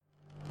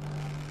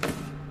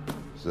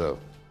So,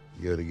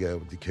 you're the guy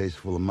with the case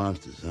full of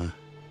monsters, huh?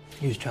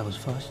 Yours travels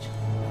first.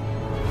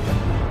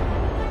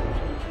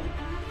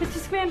 Mr.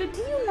 Scamander,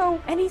 do you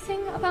know anything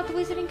about the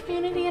wizarding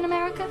community in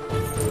America?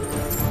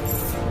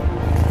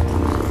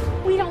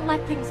 We don't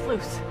let things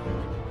loose.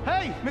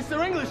 Hey,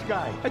 Mr. English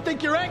guy, I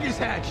think your egg is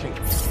hatching.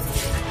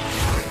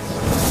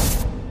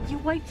 You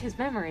wiped his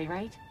memory,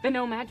 right? The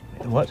no magic.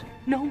 The what?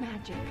 No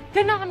magic.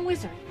 The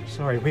non-wizard.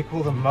 Sorry, we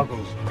call them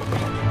muggles.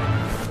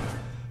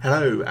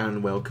 Hello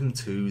and welcome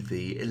to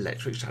the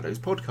Electric Shadows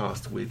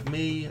podcast with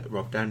me,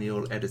 Rob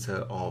Daniel,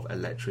 editor of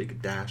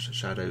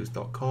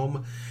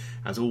electric-shadows.com.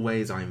 As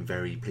always, I'm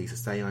very pleased to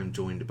say I'm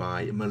joined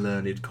by my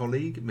learned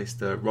colleague,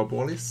 Mr. Rob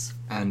Wallis.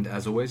 And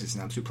as always, it's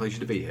an absolute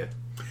pleasure to be here.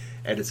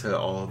 Editor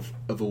of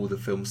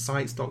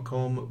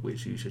allthefilmsites.com,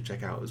 which you should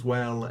check out as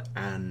well.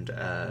 And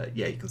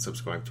you can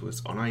subscribe to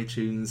us on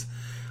iTunes.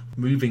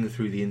 Moving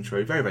through the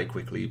intro very, very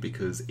quickly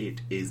because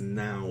it is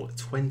now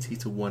 20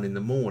 to 1 in the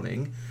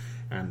morning.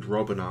 And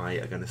Rob and I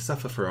are going to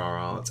suffer for our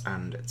art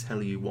and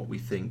tell you what we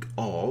think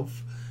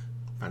of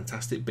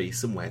Fantastic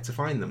Beasts and Where to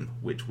Find Them,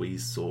 which we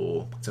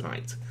saw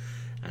tonight.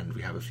 And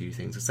we have a few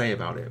things to say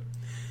about it.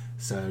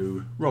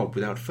 So, Rob,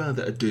 without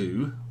further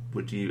ado,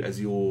 would you,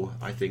 as you're,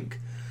 I think,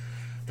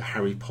 the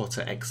Harry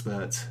Potter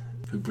expert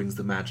who brings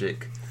the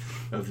magic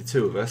of the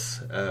two of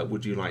us,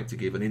 would you like to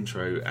give an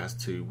intro as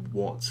to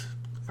what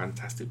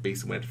Fantastic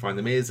Beasts and Where to Find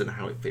Them is and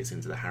how it fits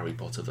into the Harry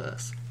Potter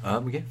verse?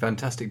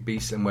 Fantastic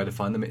Beasts and Where to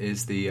Find Them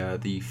is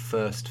the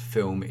first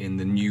film in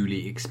the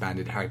newly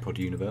expanded Harry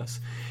Potter universe.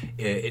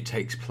 It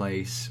takes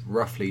place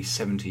roughly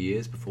 70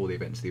 years before the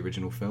events of the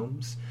original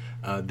films.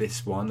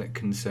 This one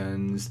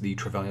concerns the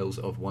travails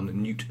of one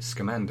Newt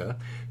Scamander,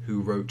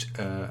 who wrote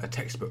a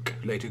textbook,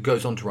 later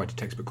goes on to write a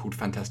textbook called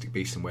Fantastic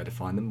Beasts and Where to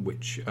Find Them,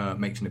 which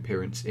makes an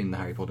appearance in the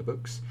Harry Potter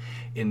books.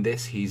 In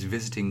this, he's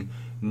visiting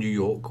New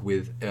York,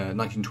 with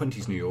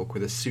 1920s New York,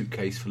 with a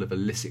suitcase full of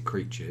illicit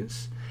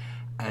creatures,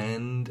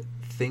 and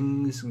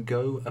things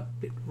go a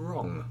bit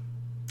wrong.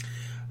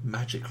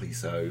 Magically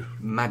so.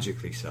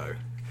 Magically so.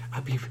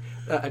 It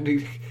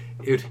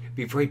would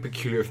be very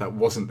peculiar if that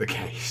wasn't the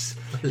case.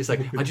 It's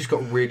like, I just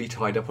got really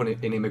tied up on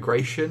it in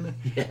immigration,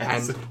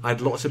 yes. And I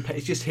had lots of...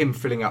 It's just him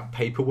filling out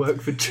paperwork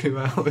for 2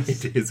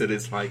 hours. It is, and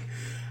it's like...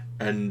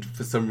 And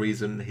for some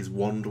reason, his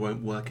wand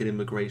won't work in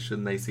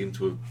immigration. They seem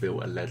to have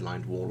built a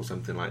lead-lined wall or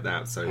something like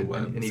that. So,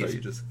 and so he's you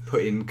just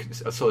put in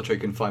a solitary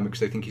confinement because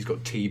they think he's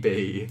got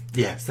TB.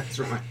 Yes, that's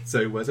right.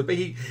 So but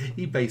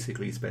he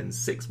basically spends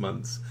 6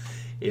 months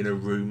in a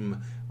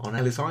room on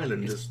Ellis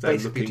Island, It's just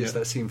basically looking just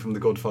at... that scene from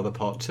The Godfather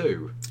Part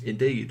 2.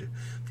 Indeed,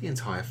 the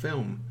entire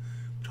film,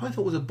 which I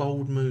thought was a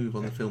bold move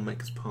on the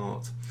filmmaker's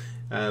part.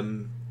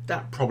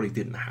 That probably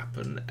didn't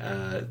happen.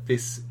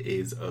 This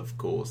is, of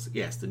course,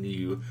 yes, the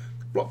new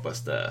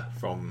blockbuster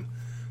from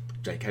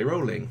J.K.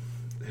 Rowling,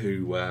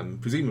 who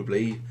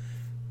presumably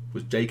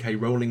was J.K.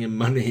 Rowling in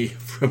money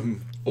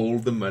from all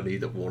the money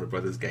that Warner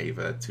Brothers gave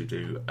her to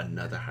do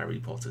another Harry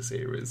Potter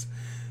series.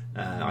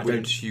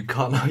 Which you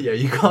can't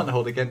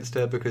hold against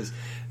her, because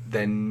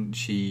then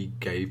she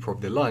gave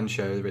probably the lion's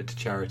share of it to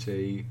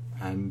charity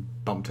and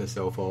bumped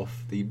herself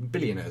off the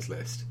billionaires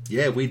list.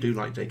 Yeah, we do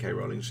like J.K.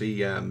 Rowling.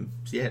 She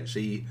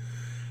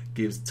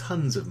gives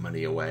tons of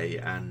money away,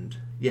 and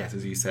yes,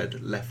 as you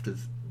said, left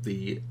of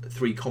the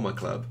 3 Comma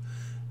Club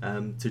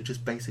to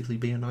just basically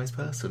be a nice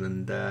person,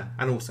 and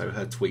also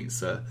her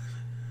tweets are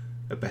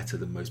better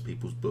than most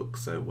people's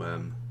books.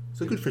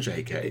 So good for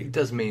JK. It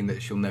does mean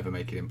that she'll never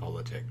make it in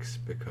politics,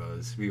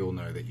 because we all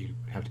know that you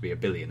have to be a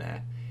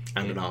billionaire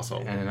and an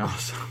arsehole.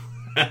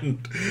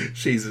 And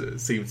she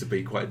seems to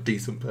be quite a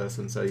decent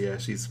person, so yeah,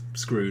 she's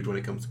screwed when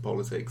it comes to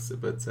politics.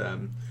 But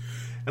and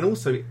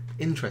also,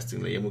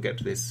 interestingly, and we'll get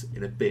to this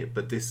in a bit,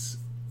 but this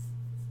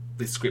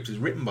script is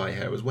written by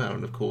her as well,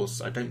 and of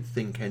course, I don't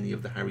think any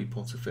of the Harry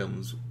Potter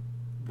films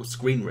were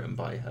screenwritten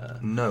by her.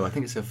 No, I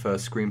think it's her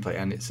first screenplay,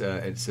 and it's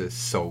a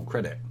sole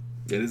credit.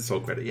 It is a sole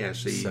credit, yeah.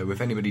 So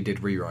if anybody did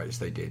rewrites,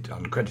 they did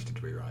uncredited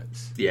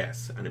rewrites.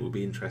 Yes, and it will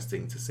be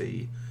interesting to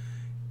see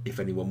if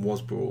anyone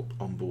was brought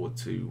on board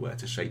to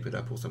shape it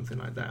up or something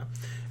like that.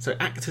 So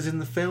actors in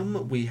the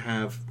film, we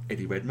have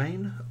Eddie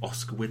Redmayne,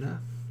 Oscar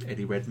winner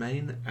Eddie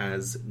Redmayne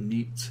as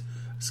Newt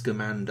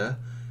Scamander,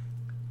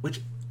 which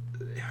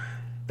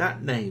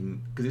that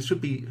name, because it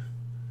should be,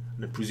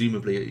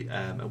 presumably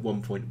at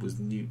one point was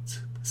Newt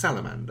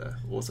Salamander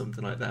or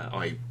something like that,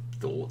 I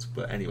thought,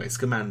 but anyway,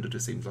 Scamander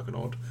just seems like an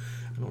odd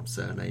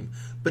surname.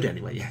 But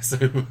anyway, yeah, so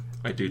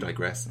I do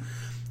digress.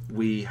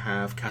 We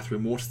have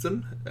Catherine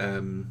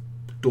Waterston,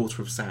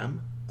 daughter of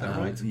Sam. Is that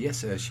right?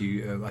 Yes,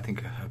 she. I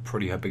think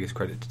probably her biggest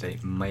credit to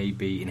date may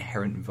be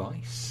Inherent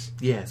Vice.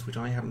 Yes, which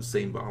I haven't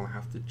seen, but I'll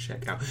have to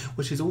check out.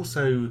 Which is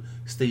also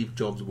Steve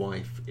Jobs'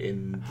 wife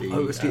in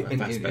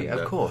the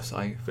of course,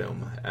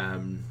 film,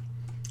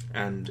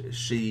 and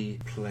she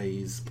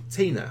plays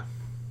Tina,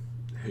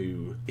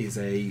 who is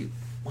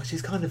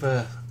she's kind of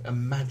a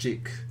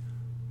magic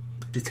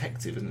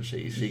detective, isn't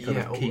she? She kind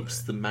of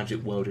keeps the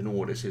magic world in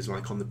order. She's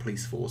like on the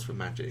police force for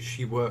magic.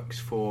 She works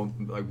for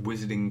like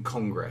Wizarding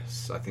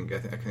Congress. I think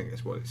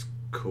that's what it's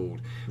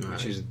called, Right.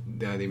 which is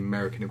the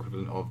American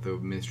equivalent of the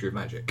Ministry of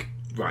Magic.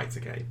 Right,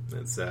 okay.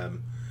 That's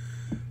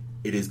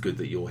it is good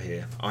that you're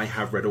here. I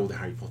have read all the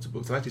Harry Potter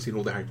books. I've actually seen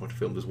all the Harry Potter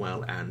films as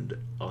well, and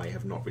I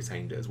have not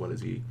retained it as well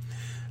as you.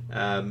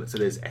 So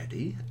there's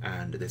Eddie,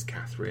 and there's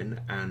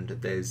Catherine, and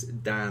there's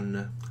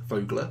Dan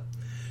Vogler,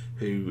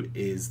 who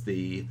is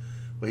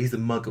he's the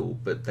Muggle,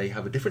 but they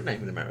have a different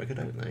name in America,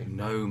 don't they?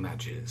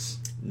 No-Mages.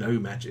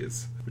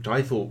 No-Mages, which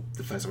I thought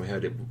the first time I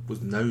heard it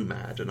was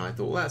Nomad, and I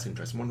thought, well, that's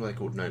interesting. Why are they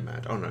called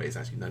Nomad? Oh no, it's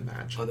actually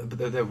No-Maj. Oh,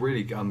 but they're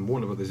really...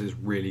 Warner Brothers is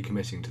really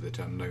committing to the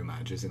term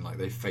No-Maj, as in, like,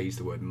 they phased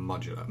the word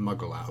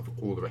muggle out of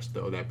all the rest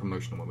of their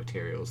promotional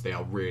materials. They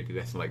are really...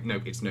 They're like, no,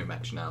 it's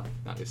No-Maj now.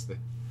 That is the...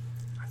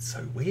 That's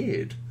so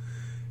weird.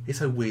 It's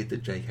so weird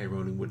that J.K.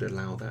 Rowling would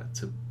allow that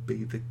to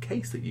be the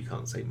case, that you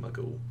can't say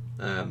Muggle.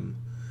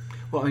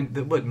 Well, I mean,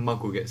 the word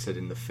Muggle gets said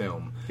in the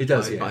film. It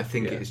does, but I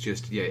think it's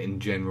just, in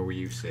general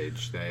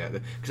usage.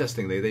 Because that's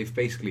the thing, they've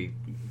basically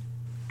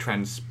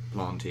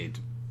transplanted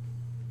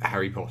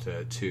Harry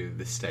Potter to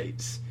the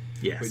States.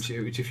 Yes. Which,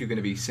 if you're going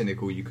to be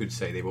cynical, you could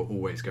say they were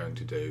always going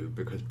to do,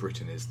 because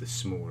Britain is the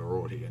smaller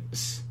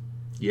audience.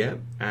 Yeah,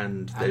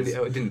 and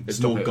it didn't there's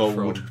stop more it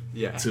gold from-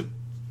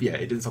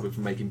 it didn't stop it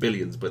from making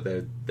billions, but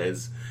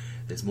there's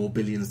more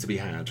billions to be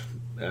had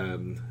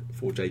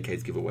for JK to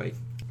give away.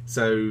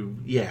 So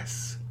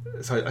yes,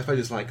 so I suppose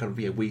it's like kind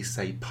of we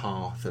say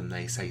path and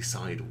they say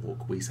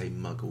sidewalk, we say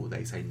muggle,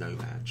 they say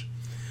No-Maj.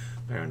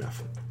 Fair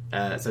enough.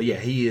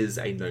 He is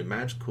a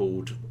No-Maj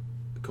called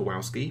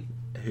Kowalski,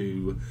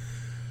 who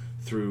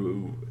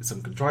through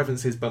some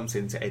contrivances bumps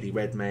into Eddie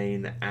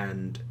Redmayne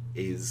and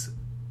is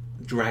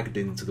dragged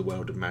into the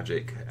world of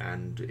magic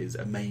and is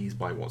amazed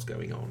by what's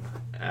going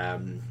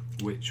on.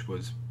 Which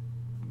was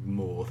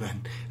more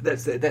than...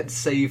 Let's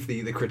save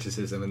the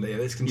criticism and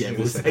let's continue.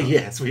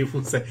 We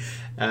will say.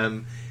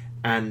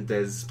 And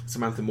there's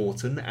Samantha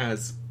Morton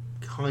as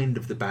kind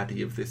of the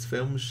baddie of this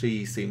film.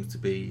 She seems to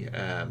be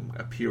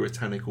a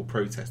puritanical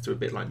protester, a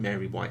bit like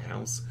Mary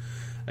Whitehouse,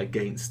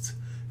 against...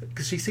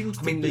 Because she seems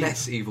to be...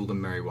 less evil than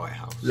Mary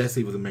Whitehouse. Less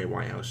evil than Mary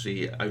Whitehouse.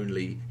 She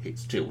only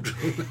hits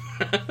children.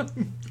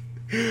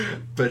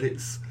 But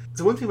it's...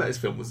 So one thing about this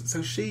film was...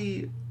 So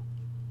she...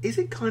 Is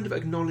it kind of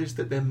acknowledged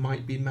that there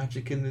might be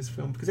magic in this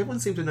film? Because everyone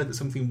seems to know that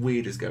something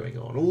weird is going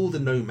on. All the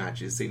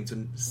No-Mages seem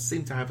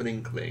to have an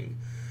inkling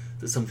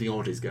that something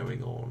odd is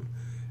going on.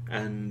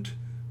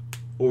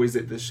 Or is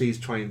it that she's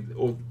trying...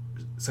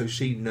 So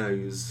she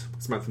knows,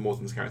 Samantha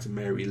Morton's character,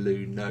 Mary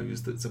Lou,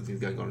 knows that something's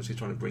going on and she's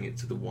trying to bring it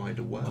to the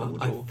wider world?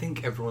 I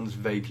think everyone's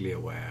vaguely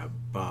aware,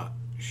 but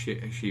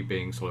she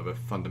being sort of a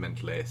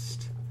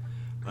fundamentalist,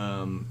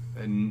 and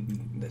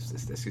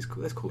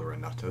let's call her a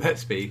nutter.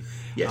 Let's be.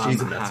 Yeah,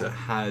 she's a nutter.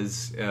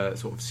 Has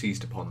sort of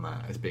seized upon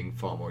that as being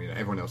far more.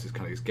 Everyone else is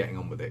kind of just getting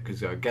on with it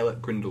because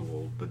Gellert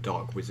Grindelwald, the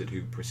Dark Wizard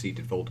who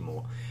preceded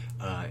Voldemort,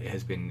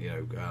 has been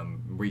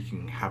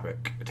wreaking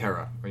havoc,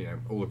 terror,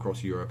 all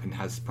across Europe and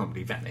has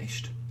promptly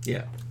vanished.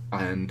 Yeah,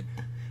 and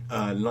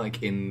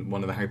like in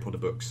one of the Harry Potter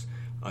books,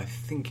 I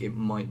think it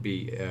might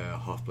be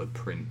Half-Blood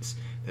Prince,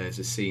 there's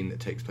a scene that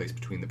takes place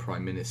between the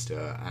Prime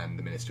Minister and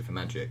the Minister for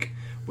Magic,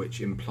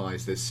 which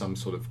implies there's some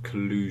sort of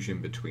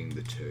collusion between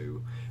the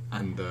two,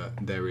 and that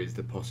there is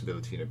the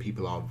possibility,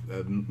 people are,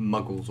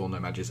 muggles or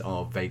no-mages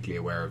are vaguely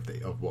aware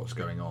of what's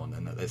going on,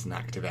 and that there's an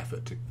active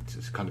effort to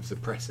kind of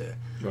suppress it.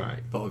 Right.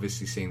 But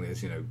obviously seeing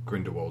there's,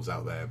 Grindelwald's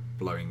out there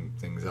blowing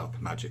things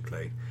up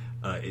magically,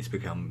 it's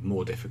become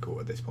more difficult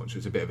at this point, so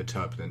it's a bit of a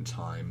turbulent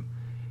time.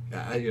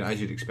 As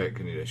you'd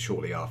expect,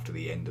 shortly after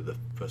the end of the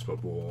First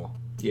World War.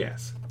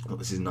 Yes. Well,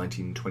 this is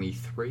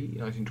 1923,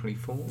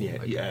 1924?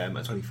 Yeah,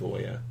 24,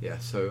 yeah. Yeah,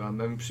 so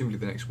presumably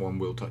the next one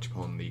will touch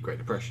upon the Great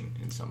Depression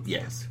in some form.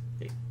 Yes.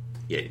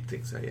 Yeah, I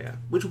think so, yeah.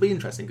 Which will be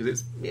interesting,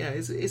 because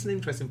it's an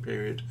interesting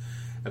period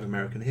of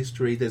American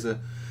history. There's a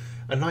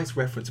nice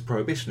reference to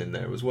Prohibition in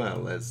there as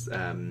well, as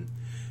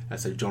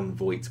so John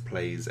Voight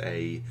plays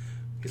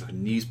he's like a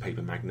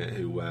newspaper magnate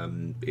who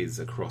is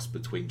a cross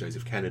between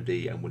Joseph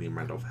Kennedy and William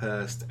Randolph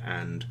Hearst,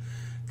 and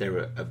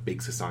they're a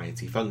big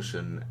society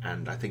function,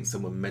 and I think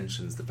someone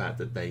mentions the fact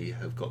that they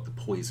have got the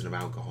poison of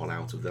alcohol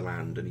out of the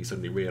land, and you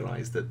suddenly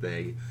realise that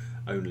they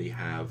only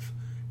have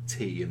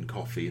tea and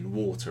coffee and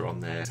water on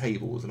their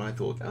tables, and I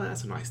thought,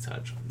 that's a nice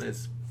touch.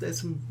 There's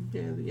some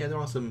there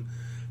are some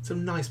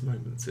nice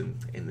moments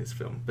in this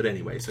film. But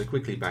anyway, so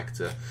quickly back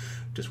to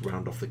just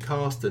round off the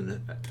cast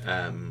and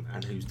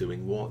who's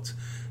doing what.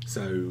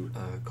 So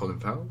Colin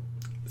Farrell.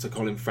 So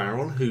Colin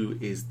Farrell, who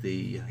is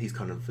he's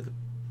kind of the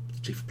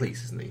chief of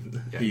police, isn't he?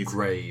 Yeah, he's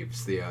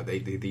Graves,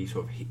 the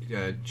sort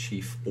of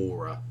chief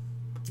aura.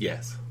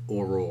 Yes.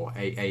 Auror,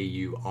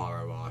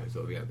 A-U-R-O-R,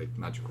 sort of, the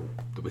magical,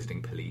 the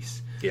wizarding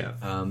police. Yeah.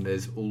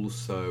 There's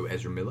also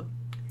Ezra Miller,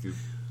 who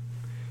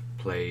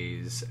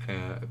plays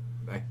a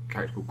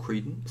character called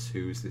Credence,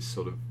 who's this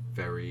sort of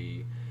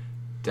very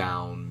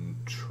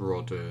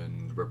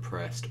downtrodden,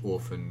 repressed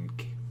orphan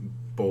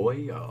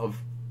boy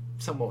of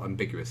somewhat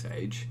ambiguous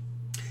age.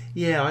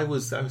 Yeah, I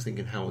was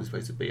thinking how he was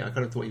supposed to be. I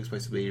kind of thought he was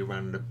supposed to be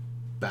around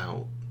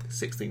about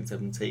 16,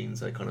 17,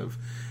 so kind of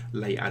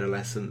late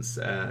adolescence.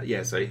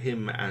 So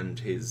him and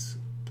his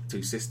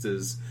two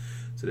sisters.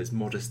 So there's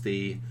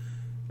Modesty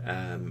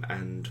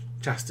and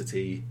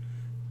Chastity,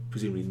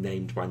 presumably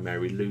named by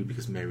Mary Lou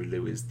because Mary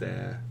Lou is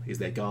their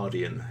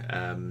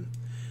guardian.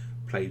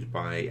 Played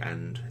by,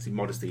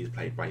 Modesty is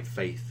played by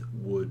Faith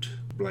Wood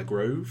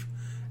Blagrove,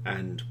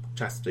 and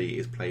Chastity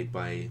is played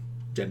by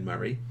Jen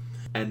Murray.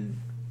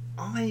 And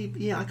I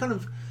kind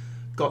of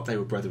got they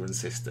were brother and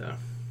sister,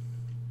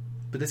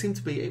 but there seemed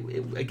to be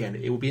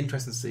it will be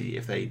interesting to see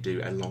if they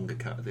do a longer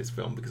cut of this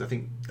film, because I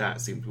think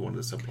that seems to be one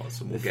of the subplots,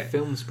 and the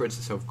film spreads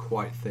itself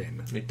quite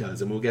thin. It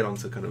does, and we'll get on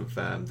to kind of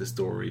the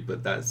story,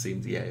 but that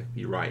seems,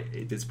 you're right,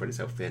 it did spread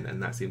itself thin,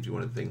 and that seems to be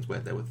one of the things where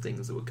there were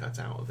things that were cut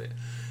out of it.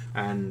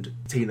 And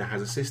Tina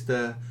has a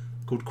sister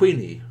called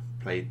Queenie,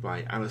 played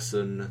by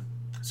Alison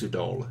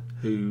Sudol,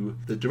 who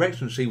the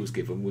direction she was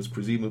given was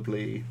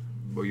presumably...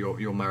 Well,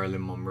 you're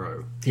Marilyn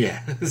Monroe.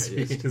 Yeah,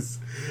 Yes.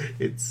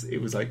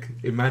 It was like,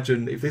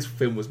 imagine if this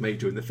film was made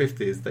during the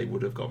 50s, they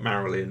would have got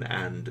Marilyn,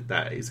 and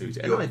that is who's...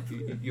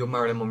 You're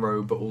Marilyn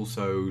Monroe, but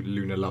also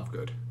Luna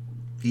Lovegood.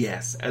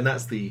 Yes, and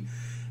that's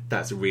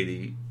a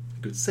really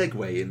good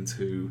segue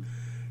into,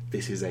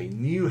 this is a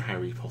new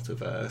Harry Potter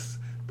verse,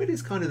 but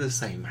it's kind of the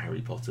same Harry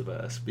Potter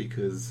verse,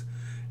 because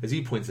as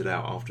you pointed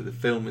out after the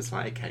film, it's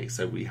like, okay,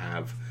 so we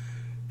have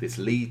this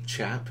lead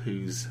chap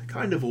who's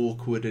kind of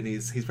awkward, and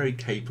he's very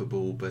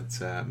capable, but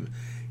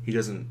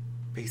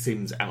he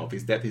seems out of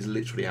his depth. He's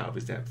literally out of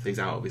his depth. He's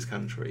out of his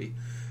country.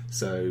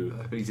 So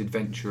but he's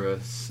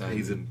adventurous.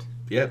 And...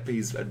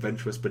 he's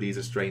adventurous, but he's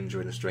a stranger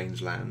in a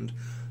strange land.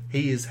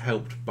 He is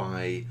helped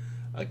by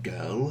a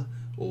girl,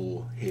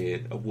 or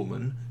here a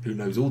woman, who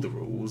knows all the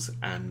rules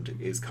and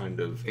is kind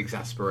of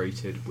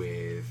exasperated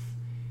with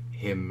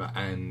him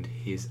and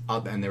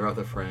their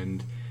other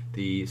friend,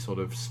 the sort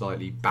of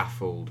slightly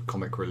baffled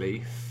comic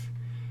relief.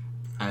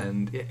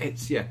 And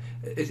it's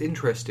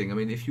interesting. I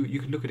mean, if you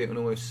could look at it and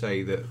almost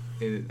say that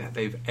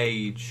they've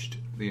aged,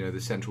 the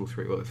central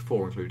three, well, it's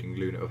four including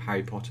Luna, of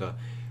Harry Potter,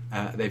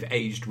 they've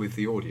aged with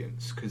the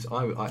audience. Because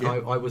I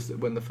was,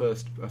 when the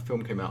first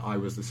film came out, I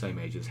was the same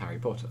age as Harry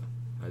Potter,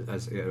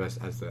 as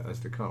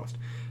the cast,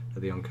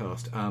 the young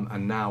cast,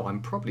 and now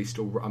I'm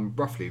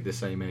roughly the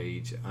same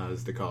age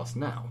as the cast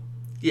now.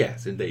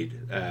 Yes, indeed.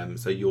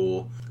 So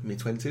you're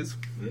mid-20s,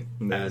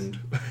 and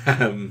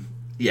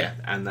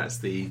and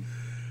that's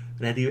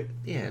Eddie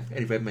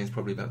Redmayne's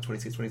probably about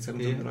 26,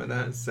 27, something like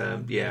that.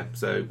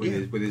 So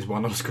with his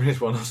one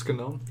Oscar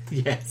nom.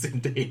 Yes,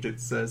 indeed.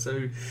 It's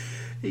so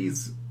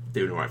he's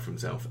doing all right for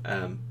himself.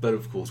 But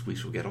of course, we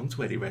shall get on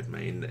to Eddie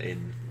Redmayne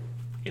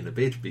in a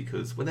bit,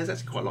 because there's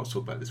actually quite a lot to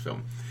talk about this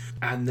film,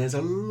 and there's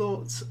a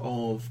lot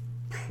of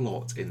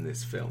plot in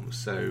this film.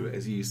 So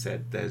as you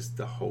said, there's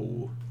the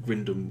whole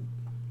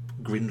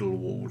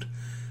Grindelwald,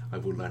 I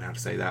will learn how to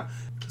say that,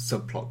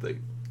 subplot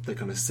that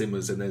kind of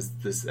simmers, and there's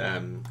this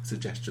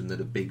suggestion that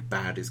a big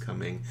bad is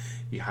coming.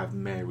 You have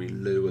Mary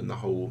Lou and the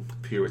whole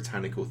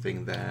puritanical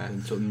thing there,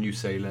 and sort of New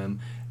Salem,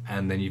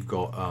 and then you've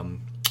got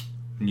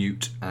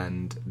Newt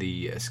and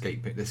the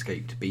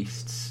escaped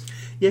beasts.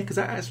 Yeah, because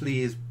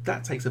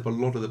that takes up a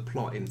lot of the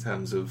plot, in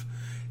terms of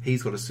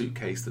he's got a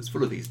suitcase that's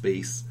full of these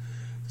beasts.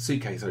 The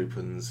suitcase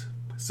opens,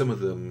 some of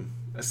them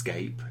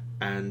escape,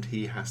 and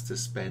he has to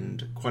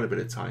spend quite a bit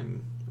of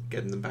time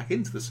getting them back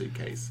into the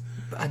suitcase.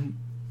 And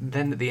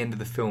then at the end of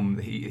the film,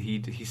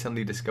 he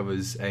suddenly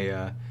discovers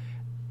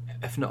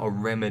if not a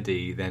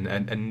remedy, then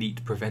a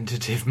neat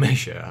preventative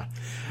measure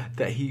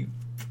that he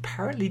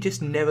apparently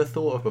just never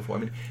thought of before. I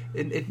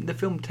mean, the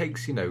film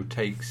takes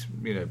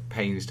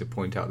pains to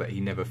point out that he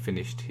never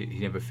finished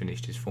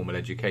his formal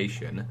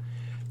education,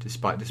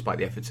 despite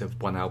the efforts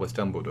of one Albus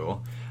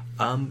Dumbledore.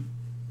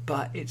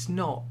 But it's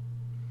not.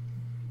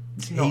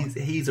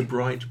 He's a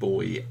bright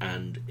boy,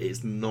 and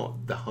it's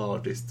not the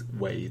hardest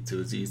way to,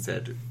 as you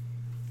said,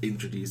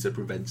 introduce a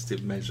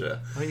preventative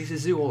measure. I mean, he's a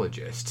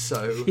zoologist,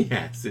 so...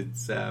 Yes,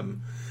 it's... so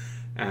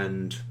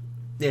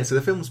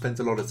the film spends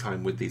a lot of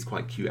time with these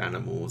quite cute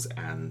animals,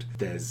 and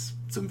there's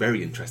some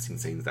very interesting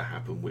scenes that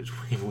happen, which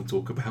we will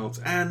talk about,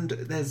 and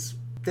there's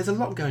a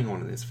lot going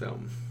on in this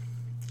film.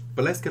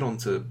 But let's get on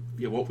to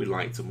what we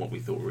liked and what we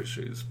thought were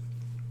issues.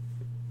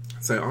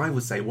 So I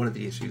would say one of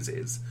the issues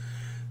is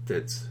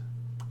that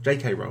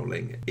J.K.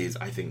 Rowling is,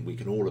 I think we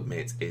can all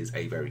admit, is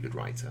a very good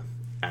writer,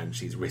 and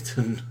she's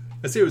written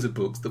a series of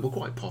books that were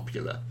quite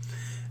popular,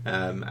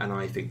 and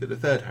I think that the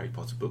third Harry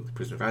Potter book, The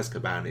Prisoner of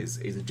Azkaban, is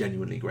a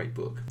genuinely great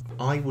book.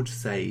 I would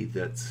say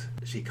that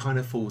she kind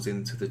of falls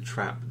into the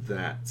trap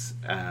that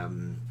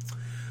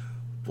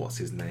what's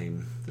his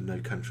name, the No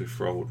Country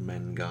for Old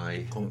Men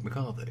guy, Cormac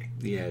McCarthy,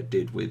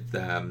 did with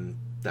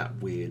that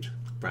weird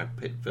Brad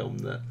Pitt film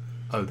that...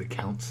 Oh, The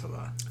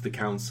Counselor. The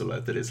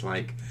Counselor, that it's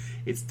like,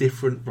 it's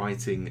different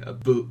writing a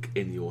book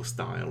in your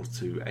style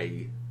to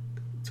a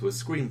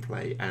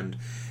screenplay, and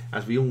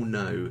as we all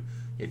know,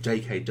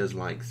 J.K. does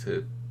like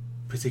to,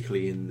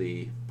 particularly in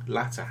the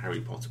latter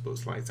Harry Potter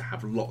books, like to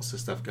have lots of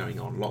stuff going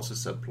on, lots of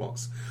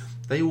subplots.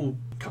 They all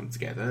come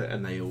together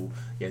and they all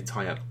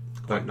tie up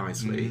quite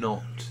nicely.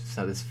 Not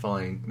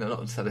satisfying. No,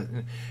 not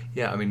satisfying.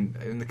 Yeah, I mean,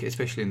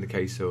 especially in the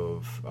case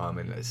of,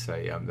 let's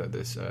say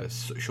this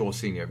Shaw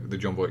Senior, the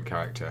John Voight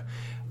character.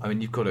 I mean,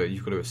 you've got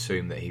to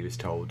assume that he was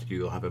told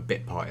you'll have a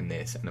bit part in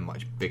this and a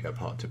much bigger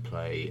part to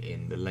play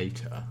in the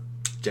later.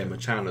 Gemma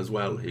Chan as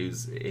well,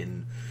 who's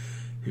in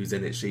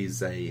it.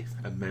 She's a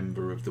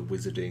member of the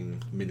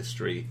Wizarding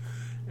Ministry,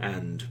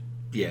 and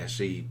yeah,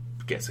 she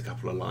gets a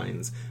couple of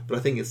lines. But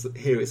I think it's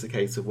a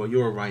case of, well,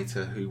 you're a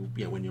writer who,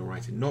 when you're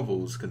writing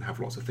novels, can have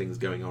lots of things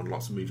going on,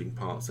 lots of moving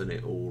parts, and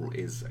it all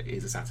is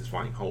a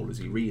satisfying whole as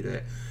you read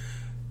it.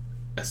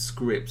 A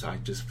script, I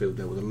just feel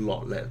there was a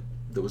lot that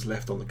was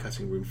left on the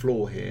cutting room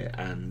floor here,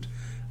 and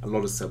a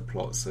lot of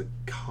subplots are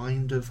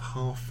kind of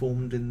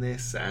half-formed in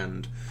this,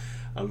 and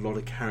a lot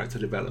of character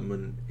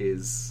development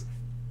is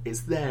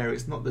there.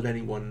 It's not that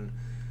anyone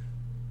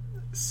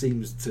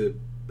seems to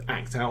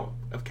act out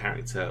of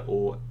character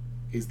or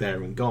is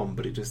there and gone,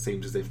 but it just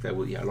seems as if there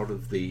were a lot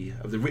of the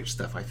rich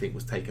stuff, I think,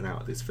 was taken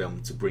out of this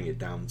film to bring it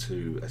down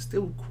to a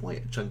still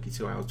quite a chunky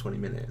 2 hours 20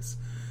 minutes.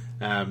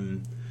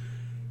 And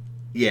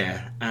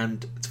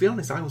to be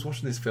honest, I was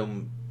watching this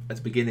film at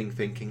the beginning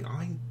thinking,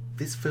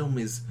 this film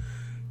is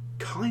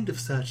kind of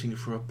searching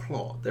for a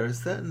plot. There are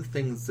certain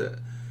things that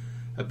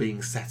are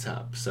being set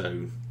up,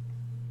 so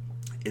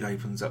it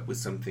opens up with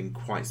something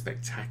quite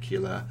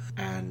spectacular,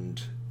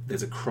 and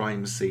there's a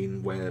crime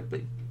scene where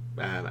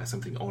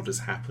something odd has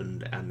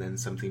happened, and then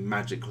something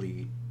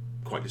magically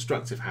quite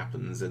destructive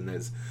happens, and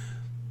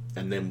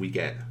then we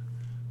get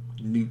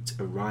Newt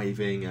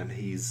arriving, and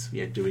he's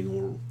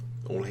doing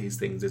all his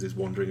things as he's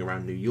wandering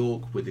around New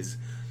York with his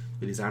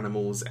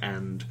animals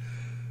and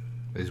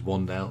his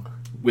wand out,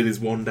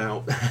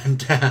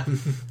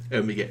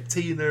 and we get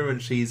Tina,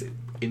 and she's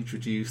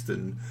introduced,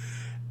 and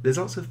there's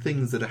lots of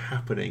things that are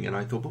happening, and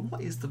I thought, but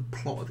what is the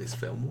plot of this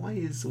film? Why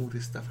is all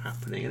this stuff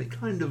happening? And it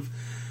kind of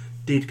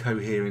did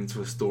cohere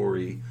into a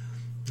story,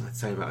 I'd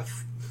say about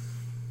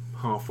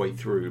halfway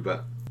through,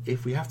 but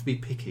if we have to be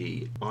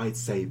picky, I'd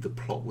say the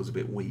plot was a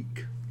bit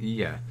weak.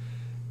 Yeah,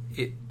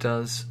 it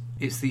does.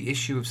 It's the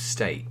issue of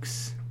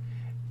stakes.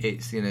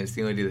 It's it's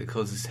the idea that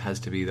because this has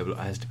to be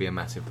a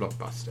massive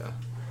blockbuster,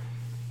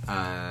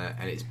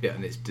 and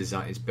it's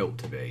designed, it's built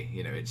to be.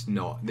 It's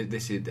not.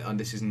 This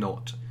is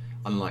not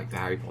unlike the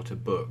Harry Potter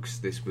books.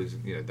 This was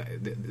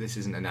this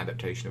isn't an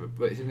adaptation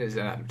of a. It is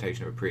an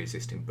adaptation of a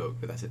pre-existing book,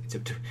 but it's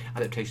an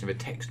adaptation of a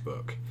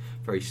textbook,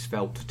 very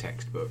svelte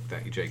textbook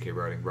that J.K.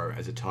 Rowling wrote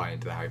as a tie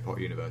into the Harry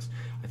Potter universe.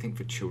 I think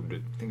for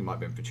children. I think it might have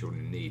been for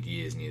children in need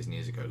years and years and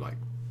years ago, like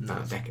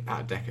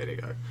about a decade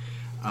ago.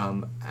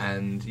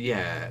 And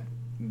yeah,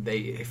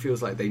 it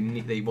feels like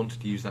they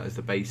wanted to use that as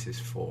the basis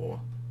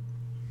for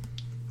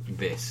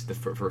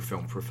for a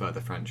film, for a further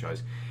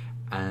franchise.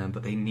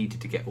 But they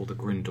needed to get all the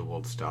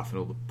Grindelwald stuff and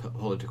all the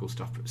political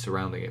stuff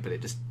surrounding it, but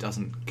it just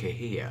doesn't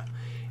cohere.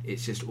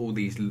 It's just all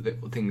these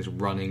little things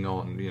running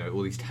on,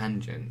 all these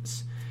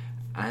tangents,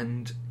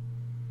 and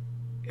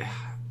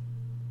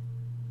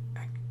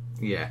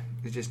yeah,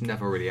 it just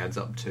never really adds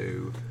up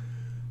to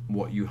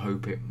what you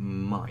hope it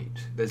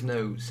might. There's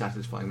no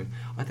satisfying.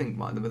 I think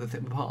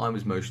the part I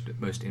was most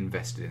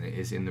invested in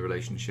is in the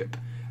relationship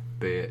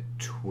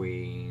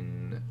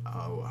between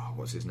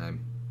what's his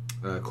name,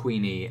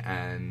 Queenie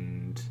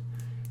and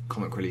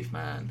Comic Relief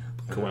Man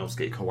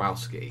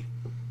Kowalski.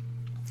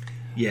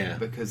 Yeah,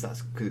 because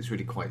it's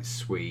really quite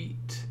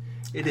sweet.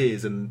 It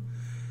is, and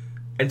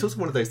it's also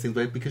one of those things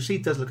where, because she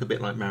does look a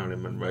bit like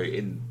Marilyn Monroe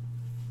in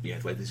the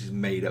way this is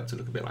made up to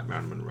look a bit like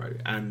Marilyn Monroe,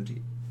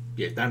 and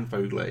Dan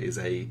Fogler is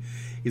a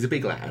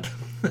big lad,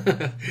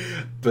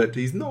 but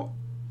he's not.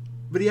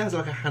 But he has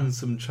like a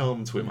handsome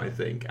charm to him, I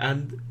think,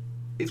 and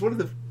it's one of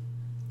the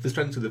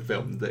strengths of the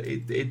film that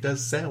it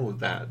does sell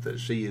that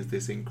she is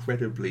this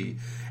incredibly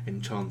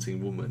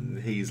enchanting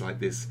woman. He's like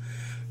this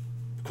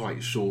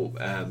quite short,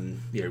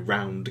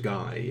 round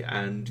guy,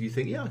 and you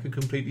think, I could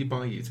completely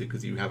buy you two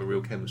because you have a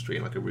real chemistry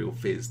and like a real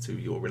fizz to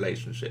your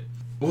relationship.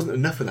 It wasn't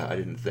enough of that, I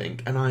didn't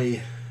think, and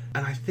I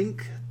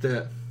think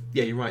that.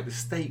 Yeah, you're right. The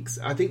stakes.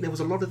 I think there was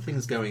a lot of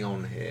things going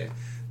on here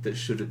that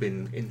should have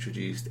been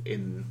introduced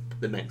in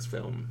the next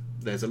film.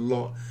 There's a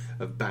lot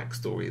of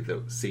backstory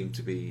that seemed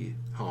to be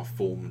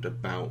half-formed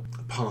about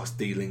past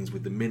dealings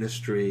with the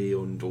Ministry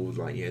or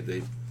like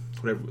the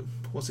whatever.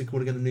 What's it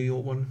called again? The New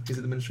York one? Is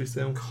it the Ministry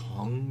still?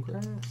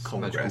 Congress.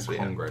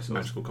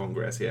 Magical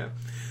Congress. Yeah.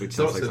 Which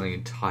sounds like something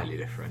entirely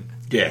different.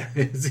 Yeah,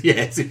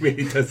 yes, it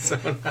really does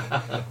sound.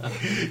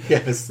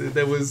 Yes,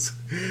 there was.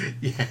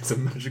 Yes, a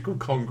magical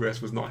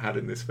congress was not had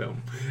in this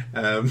film.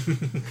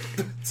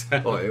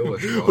 It almost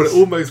was. Well, it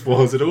almost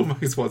was. It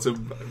almost was. So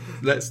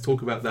let's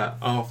talk about that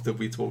after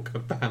we talk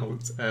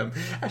about.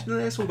 Actually, no,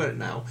 let's talk about it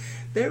now.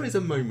 There is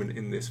a moment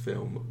in this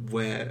film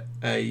where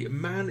a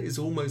man is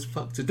almost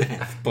fucked to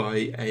death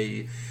by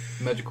a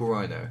magical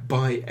rhino.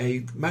 By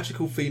a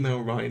magical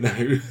female rhino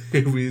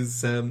who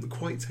is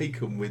quite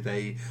taken with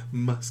a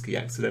musk he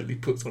accidentally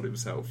puts on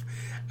himself.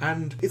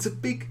 And it's a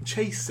big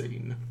chase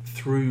scene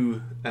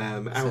through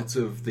out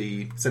of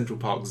the Central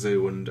Park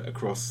Zoo and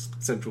across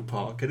Central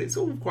Park, and it's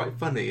all quite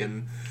funny,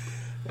 and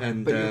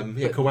And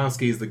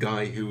Kowalski is the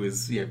guy who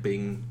is he's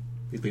being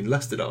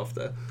lusted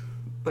after.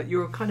 But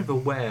you're kind of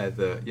aware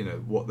that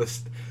what the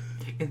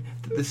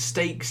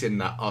stakes in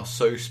that are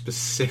so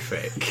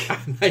specific,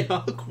 and they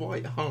are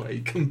quite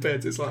high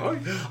compared to. It's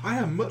like I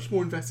am much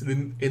more invested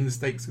in the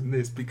stakes in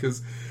this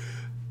because,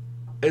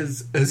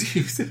 as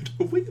you said,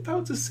 are we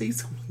about to see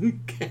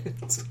someone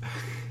get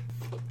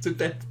fucked to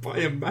death by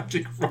a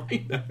magic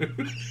rhino?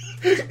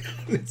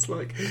 It's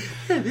like,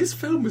 this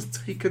film has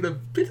taken a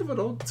bit of an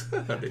odd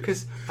turn.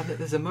 Because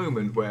there's a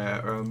moment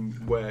where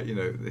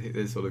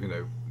there's sort of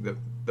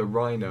the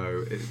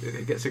rhino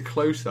it gets a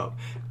close up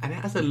and it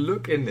has a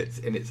look in its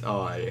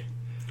eye.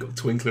 It's got a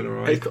twinkle in her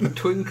eye. It's got a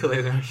twinkle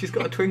in her. She's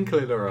got a twinkle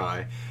in her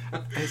eye,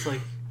 and it's like,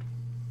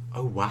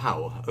 oh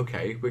wow,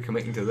 okay, we're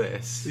committing to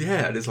this.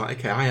 Yeah, and it's like,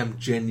 okay, I am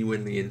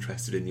genuinely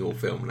interested in your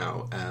film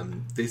now.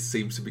 This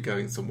seems to be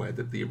going somewhere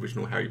that the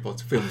original Harry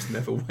Potter films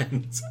never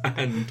went.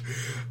 And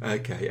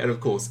and of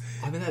course,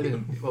 I mean,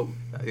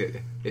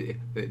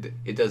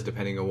 it does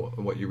depending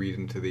on what you read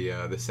into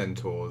the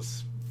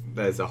centaurs.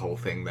 There's a whole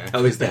thing there.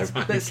 Oh, is there?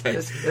 Right.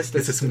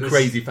 There's some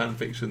crazy fan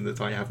fiction that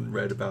I haven't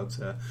read about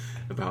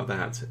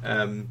that.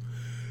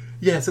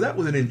 So that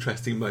was an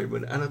interesting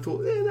moment, and I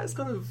thought, that's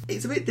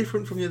it's a bit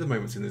different from the other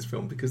moments in this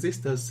film, because this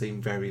does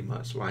seem very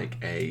much like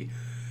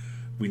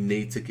we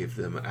need to give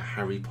them a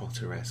Harry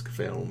Potter-esque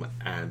film,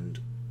 and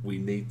we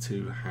need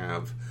to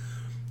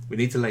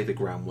lay the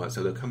groundwork,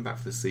 so they'll come back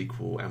for the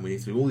sequel, and we need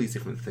to do all these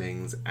different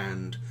things,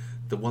 and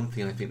the one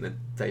thing I think that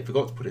they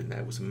forgot to put in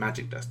there was some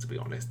magic dust, to be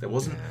honest.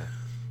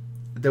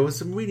 There was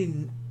some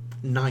really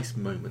nice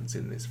moments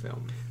in this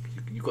film.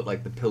 You've got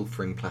like the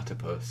pilfering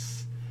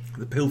platypus.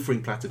 The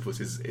pilfering platypus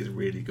is a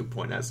really good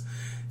point, as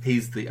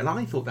and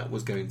I thought that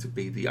was going to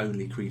be the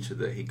only creature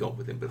that he got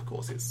with him, but of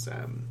course its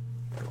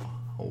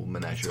whole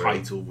menagerie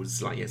title would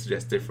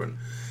suggest different.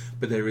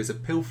 But there is a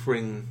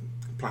pilfering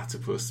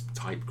platypus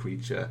type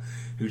creature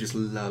who just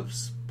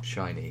loves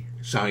shiny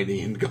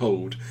and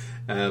gold,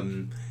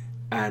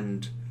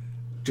 and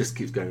just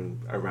keeps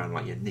going around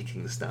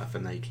nicking the stuff,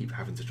 and they keep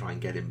having to try and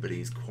get him, but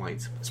he's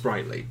quite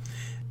sprightly.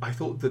 I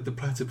thought that the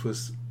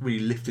platypus really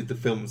lifted the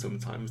film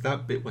sometimes.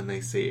 That bit when they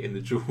see it in the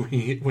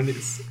jewelry, when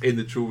it's in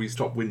the jewelry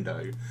shop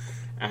window,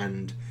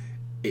 and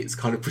it's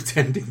kind of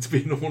pretending to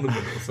be an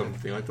ornament or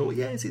something. I thought,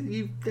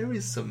 there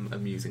is some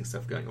amusing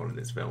stuff going on in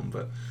this film,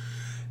 but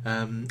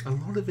a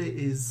lot of it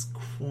is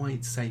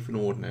quite safe and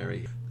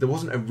ordinary. There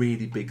wasn't a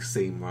really big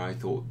scene where I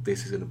thought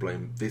this is going to blow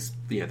this.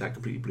 That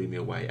completely blew me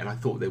away, and I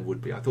thought there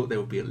would be. I thought there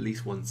would be at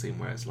least one scene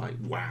where it's like,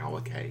 wow,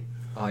 okay.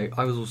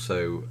 I was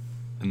also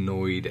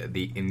annoyed at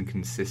the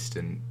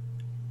inconsistent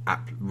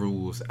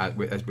rules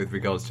with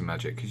regards to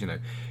magic, because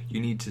you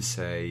need to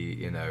say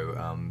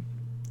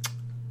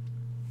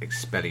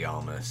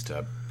Expelliarmus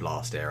to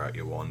blast air out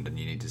your wand, and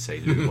you need to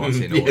say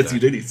Lumos in order. Yes, you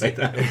do need to say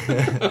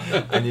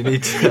that. And you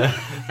need to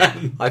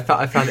I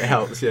found it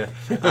helps, yeah.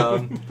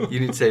 You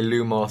need to say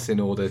Lumos in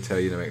order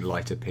to make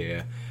light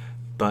appear,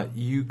 but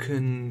you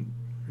can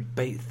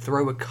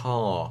throw a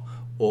car,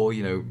 or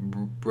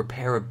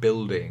repair a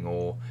building,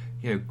 or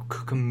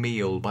cook a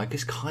meal by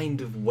just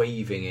kind of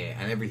waving it,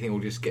 and everything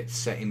will just get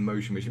set in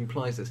motion, which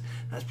implies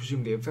that's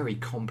presumably a very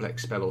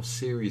complex spell or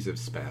series of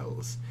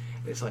spells.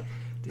 It's like,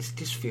 this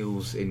just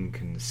feels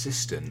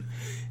inconsistent.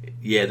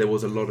 Yeah, there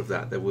was a lot of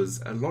that. There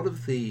was a lot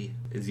of the,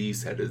 as you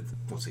said,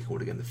 what's it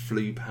called again? The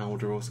flu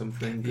powder or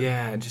something?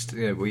 Yeah, just,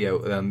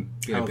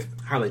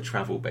 how they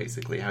travel,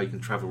 basically. How you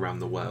can travel around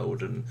the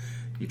world, and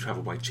you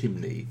travel by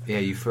chimney. Yeah,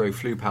 you throw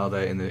flu powder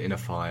in a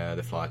fire,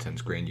 the fire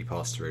turns green, you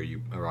pass through,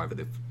 you arrive at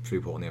the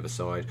flu port on the other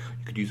side.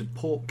 You could use a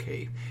port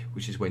key,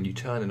 which is when you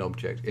turn an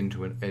object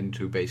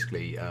into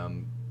basically a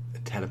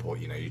teleport.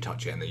 You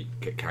touch it and then you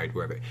get carried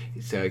wherever.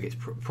 It gets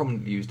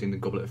prominently used in the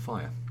Goblet of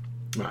Fire.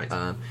 Right.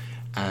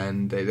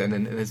 And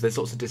then there's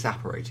lots of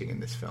disapparating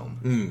in this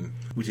film.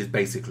 Which is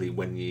basically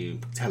when you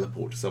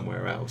teleport to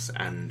somewhere else,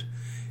 and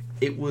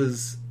it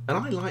was... And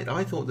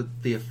I thought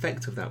that the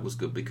effect of that was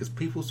good, because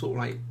people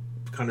sort of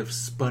kind of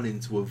spun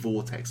into a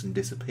vortex and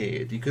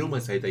disappeared. You could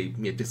almost say they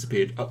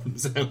disappeared up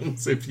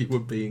themselves if you were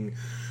being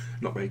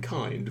not very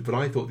kind, but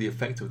I thought the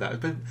effect of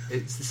that...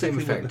 It's the same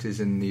effect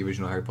as in the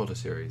original Harry Potter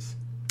series.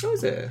 Oh,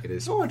 is it? It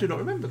is. Oh, I do not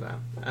remember that.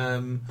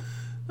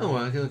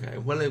 Okay.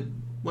 Well, I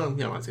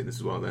like seeing this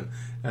as well then.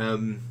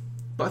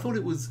 But I thought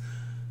it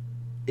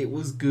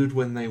was good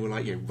when they were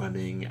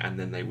running, and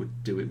then they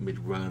would do it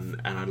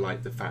mid-run, and I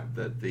liked the fact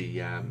that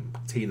the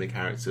Tina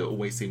character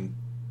always seemed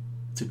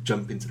to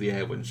jump into the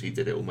air when she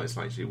did it, almost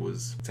like she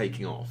was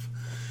taking off.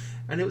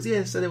 And it was,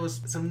 so there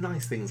was some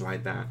nice things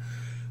like that.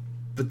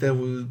 But there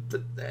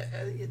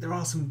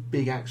are some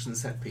big action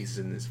set pieces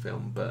in this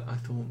film, but I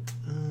thought,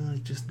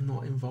 just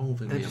not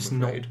involving me, I'm afraid. They're just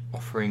not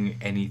offering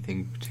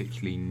anything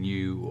particularly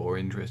new or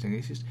interesting.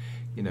 It's just,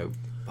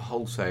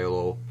 wholesale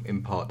or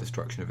in part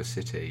destruction of a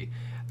city.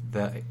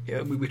 That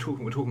we're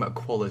talking about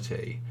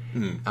quality,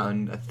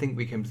 and I think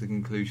we came to the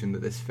conclusion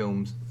that this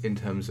film's, in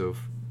terms of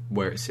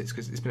where it sits,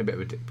 because it's been a bit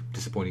of a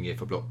disappointing year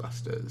for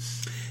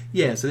blockbusters.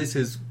 Yeah, so this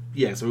is...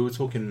 Yeah, so we were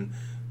talking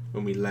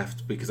when we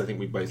left, because I think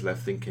we both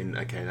left thinking,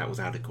 okay, that was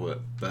adequate.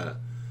 But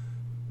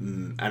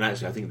and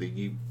actually, I think that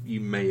you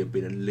may have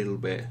been a little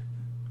bit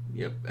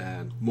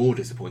more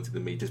disappointed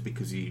than me, just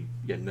because you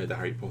know the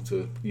Harry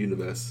Potter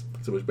universe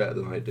so much better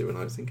than I do, and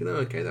I was thinking, oh,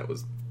 okay, that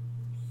was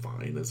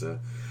fine as a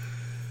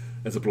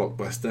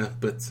blockbuster,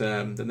 but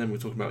and then we're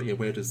talking about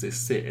where does this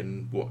sit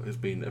in what has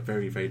been a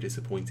very, very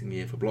disappointing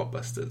year for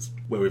blockbusters,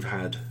 where we've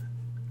had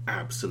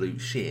absolute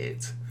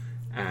shit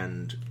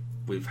and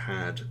we've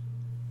had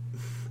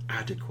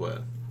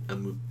adequate,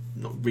 and we've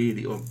not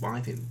really. Or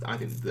I think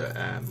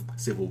that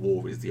Civil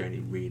War is the only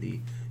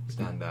really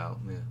standout.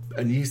 Yeah.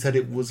 And you said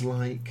it was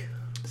like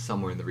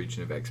somewhere in the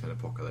region of X-Men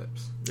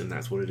Apocalypse, and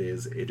that's what it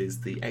is. It is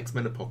the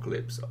X-Men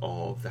Apocalypse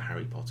of the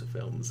Harry Potter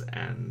films,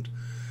 and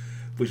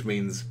which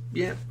means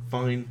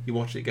fine. You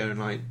watch it going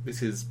like,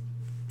 this is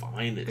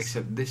fine.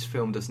 Except this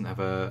film doesn't have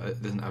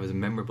as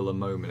memorable a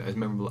moment, as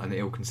memorable and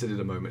ill-considered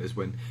a moment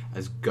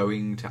as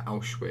going to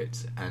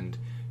Auschwitz and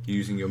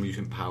using your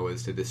mutant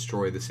powers to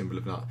destroy the symbol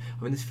of Nazi.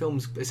 I mean, this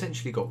film's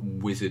essentially got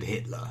Wizard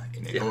Hitler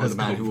in it, or the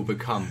man who will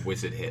become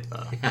Wizard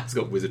Hitler. It has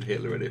got Wizard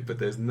Hitler in it, but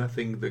there's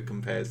nothing that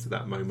compares to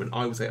that moment,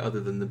 I would say, other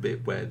than the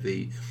bit where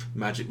the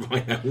magic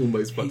rhino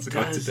almost fucks the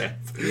guy to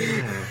death.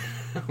 Yeah.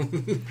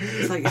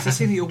 It's a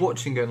scene that you're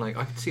watching going like,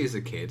 I could see as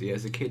a kid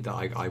that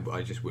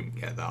I just wouldn't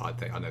get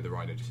that. I know the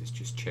rhino is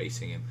just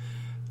chasing him,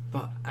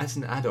 but as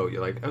an adult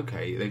you're like,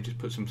 okay, they've just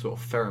put some sort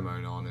of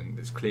pheromone on and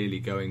it's clearly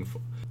going for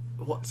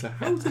what. So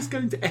how's this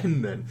going to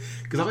end then?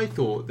 Because I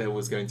thought there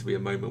was going to be a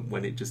moment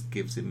when it just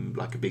gives him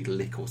like a big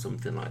lick or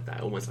something like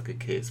that, almost like a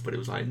kiss, but it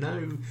was like,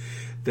 no,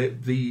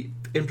 the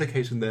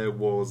implication there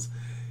was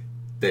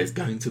there's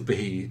going to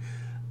be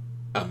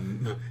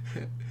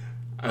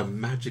a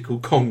magical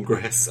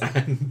congress,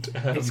 and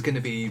it's going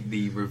to be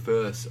the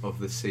reverse of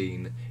the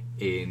scene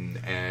in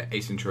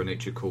Ace Ventura: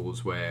 Nature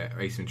Calls, where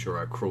Ace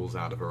Ventura crawls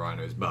out of a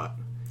rhino's butt.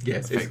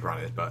 Yes, a fake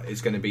rhino's butt. It's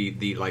going to be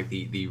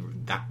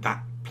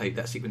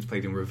that sequence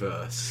played in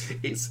reverse.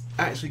 It's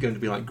actually going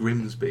to be like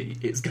Grimsby.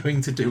 It's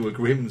going to do a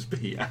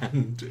Grimsby,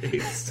 and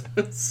it's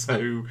it's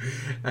going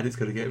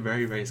to get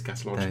very, very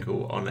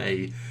scatological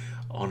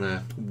on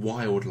a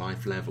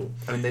wildlife level.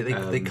 I mean,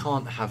 they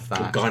can't have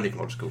that. Or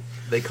gynecological.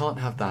 They can't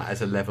have that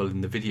as a level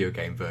in the video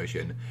game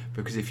version,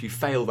 because if you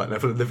fail that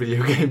level in the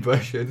video game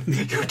version,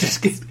 you'll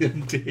just get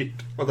indeed.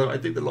 Although I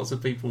think that lots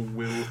of people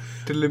will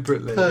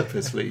deliberately,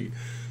 purposely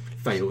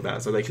fail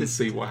that so they can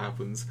see what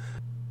happens.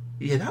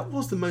 Yeah, that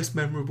was the most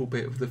memorable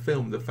bit of the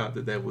film, the fact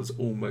that there was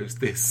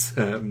almost this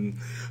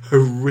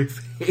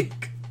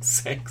horrific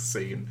sex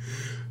scene.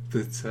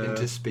 That,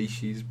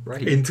 interspecies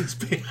rape.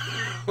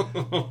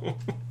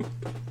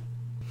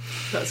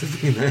 That's a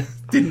thing that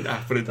didn't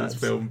happen in this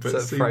film. But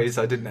that's a phrase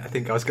I didn't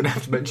think I was going to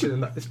have to mention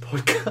in this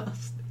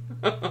podcast.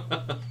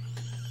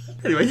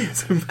 Anyway,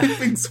 so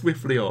moving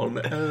swiftly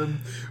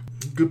on.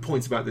 Good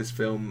points about this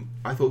film.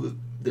 I thought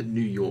that New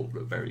York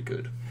looked very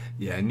good.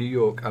 Yeah, New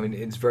York. I mean,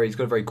 it's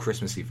got a very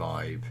Christmassy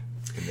vibe.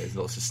 And there's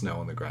lots of snow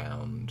on the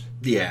ground.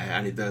 Yeah,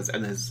 and it does.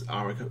 And there's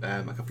a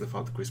couple of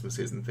Father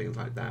Christmases and things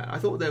like that. I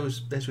thought there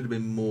should have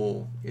been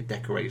more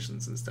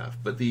decorations and stuff.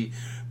 But the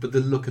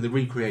look and the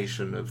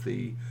recreation of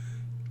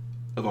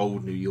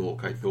old New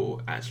York, I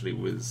thought actually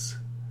was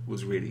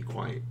really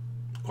quite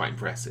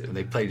impressive. And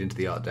they played into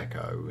the Art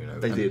Deco,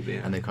 They did,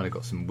 yeah. And they kind of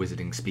got some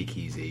wizarding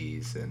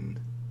speakeasies and.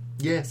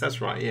 Yes, that's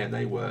right. Yeah,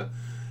 they were.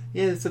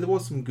 Yeah, so there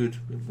was some good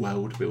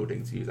world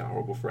building, to use that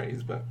horrible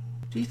phrase. But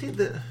do you think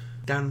that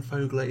Dan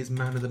Fogler is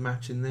man of the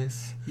match in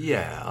this?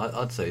 Yeah,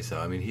 I'd say so.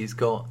 I mean, he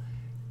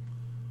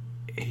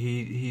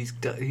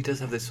does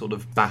have this sort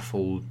of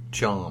baffled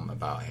charm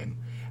about him,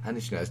 and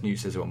as Newt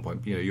says at one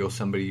point,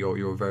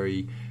 you're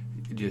very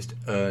just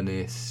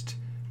earnest,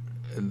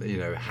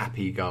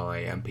 happy guy,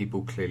 and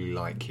people clearly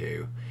like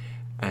you.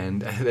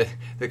 And there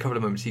are a couple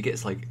of moments he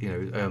gets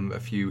a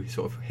few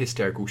sort of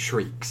hysterical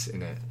shrieks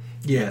in it.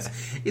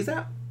 Yes, is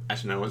that?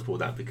 Actually, no, I won't spoil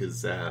that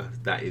because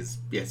that is,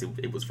 yes,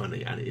 it was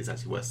funny, and it is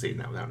actually worth seeing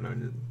that without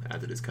knowing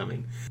that it's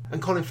coming.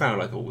 And Colin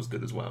Farrell, I thought, was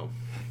good as well.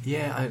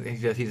 Yeah,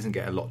 he doesn't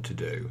get a lot to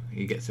do.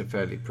 He gets a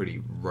fairly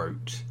pretty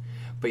rote,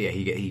 but yeah,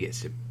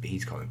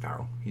 he's Colin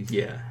Farrell.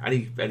 And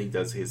he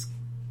does his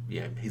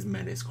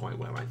menace quite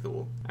well, I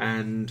thought.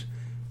 And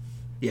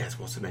yes,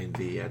 what's her name?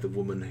 The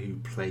woman who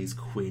plays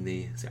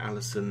Queenie, is it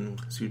Alison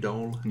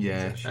Sudol?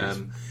 Yeah,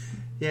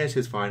 yeah, she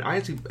was fine. I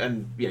actually,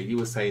 and you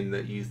were saying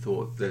that you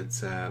thought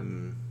that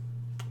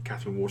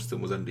Catherine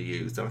Waterston was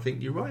underused, and I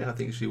think you're right. I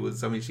think she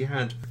was. I mean, she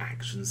had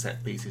action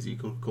set pieces, you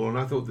could call, and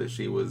I thought that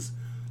she was.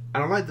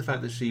 And I like the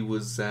fact that she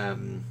was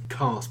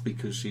cast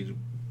because she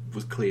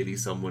was clearly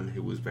someone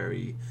who was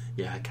very,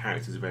 her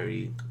character's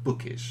very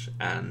bookish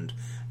and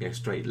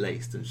straight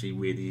laced, and she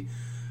really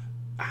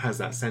has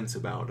that sense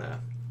about her.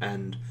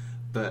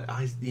 But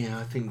I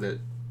think that.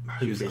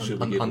 She was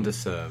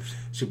underserved.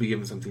 She'll be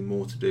given something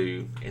more to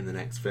do in the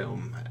next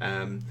film.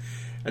 And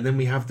then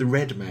we have the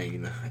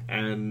Redmayne,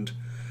 and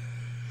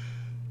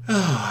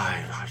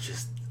I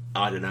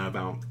don't know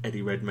about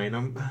Eddie Redmayne.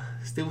 I'm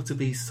still to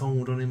be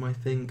sold on him, I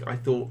think. I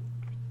thought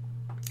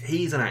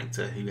he's an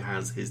actor who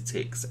has his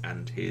tics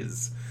and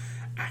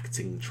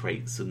acting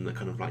traits and the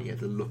kind of like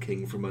the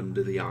looking from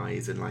under the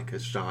eyes in like a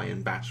shy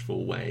and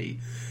bashful way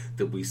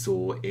that we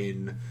saw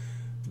in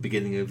the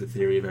beginning of The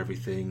Theory of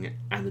Everything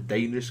and The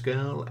Danish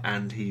Girl,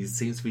 and he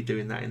seems to be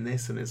doing that in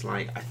this, and it's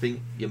like, I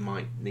think you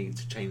might need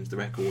to change the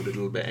record a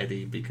little bit,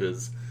 Eddie,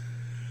 because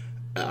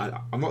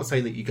I'm not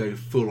saying that you go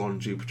full on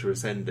Jupiter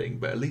Ascending,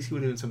 but at least you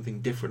were doing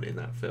something different in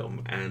that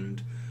film.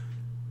 And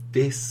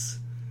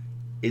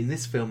in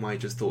this film I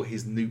just thought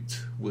his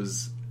newt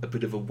was a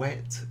bit of a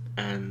wet,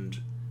 and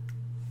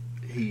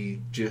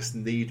he just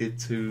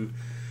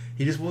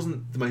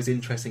wasn't the most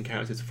interesting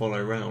character to follow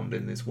around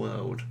in this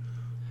world.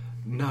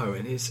 No,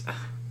 and it's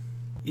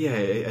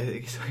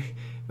Eddie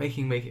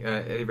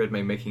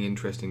Redmayne making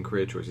interesting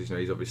career choices. You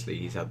know, he's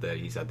had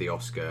the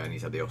Oscar, and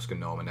he's had the Oscar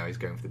nom, and now he's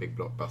going for the big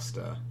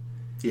blockbuster.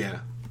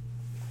 Yeah,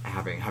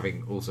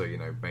 having also, you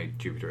know, made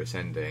Jupiter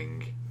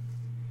Ascending.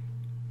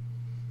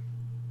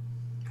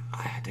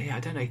 I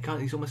don't know.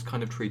 He's almost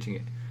kind of treating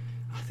it.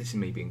 This is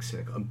me being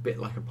cynical. A bit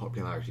like a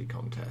popularity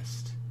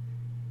contest.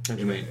 What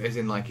do you mean? As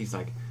in, like, he's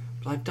like,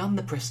 but I've done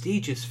the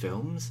prestigious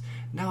films.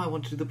 Now I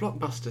want to do the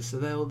blockbuster. So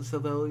they'll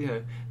you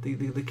know,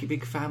 the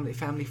big family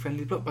friendly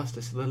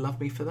blockbuster. So they'll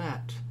love me for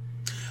that.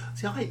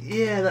 See,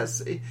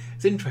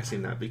 it's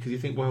interesting that, because you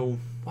think, well,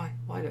 why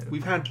don't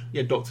we've had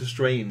Doctor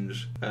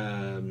Strange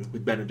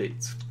with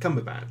Benedict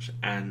Cumberbatch,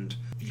 and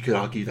you could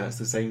argue that's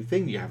the same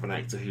thing. You have an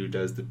actor who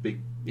does the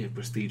big,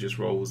 prestigious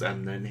roles,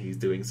 and then he's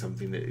doing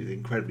something that is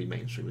incredibly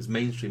mainstream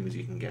as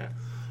you can get.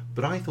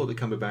 But I thought that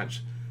Cumberbatch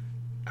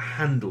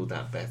handled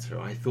that better.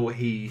 I thought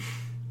he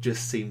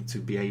just seemed to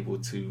be able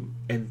to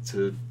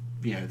enter,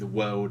 the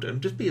world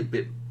and just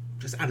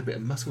add a bit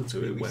of muscle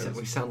to it.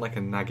 We sound like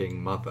a nagging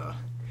mother.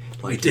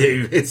 We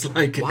do. It's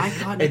like, why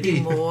can't you be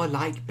more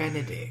like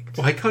Benedict?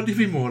 Why can't you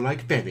be more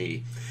like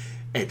Benny?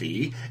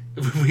 Eddie,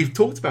 we've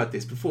talked about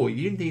this before.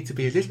 You need to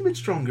be a little bit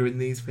stronger in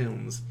these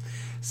films.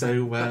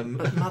 So,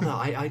 but Mother,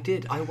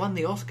 I won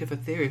the Oscar for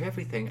Theory of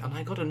Everything, and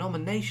I got a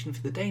nomination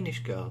for The Danish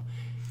Girl.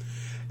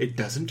 It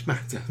doesn't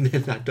matter.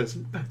 That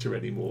doesn't matter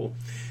anymore.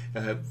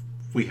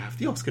 We have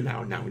the Oscar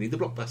now. Now we need the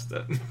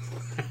blockbuster.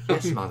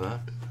 Yes, Mother.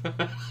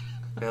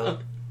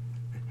 They'll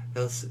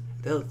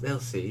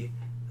see.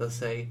 They'll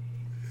say,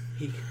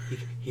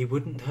 he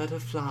wouldn't hurt a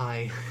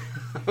fly.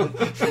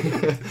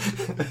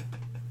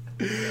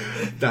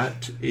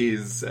 That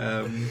is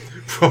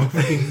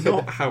probably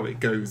not how it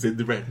goes in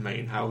the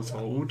Redmayne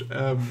household.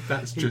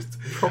 That's just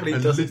probably a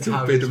doesn't little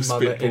have bit his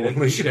of mother in a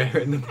spitballing. chair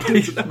in the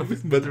Doesn't have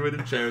his mother in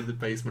a chair in the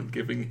basement,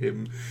 giving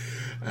him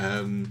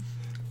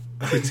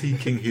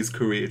critiquing his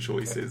career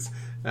choices.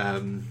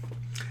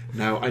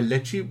 Now,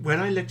 when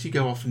I let you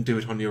go off and do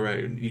it on your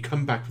own, you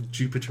come back with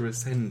Jupiter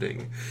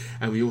Ascending,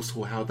 and we all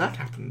saw how that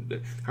happened,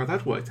 how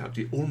that worked out.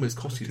 It almost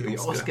cost you the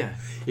Oscar.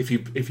 If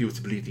you were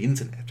to believe the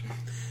internet.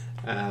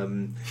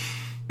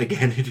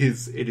 Again, it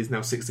is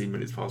now 16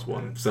 minutes past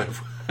 1, so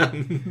I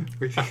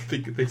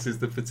think this is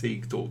the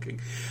fatigue talking.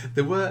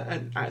 There were,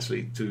 and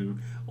actually,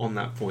 on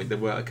that point, there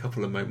were a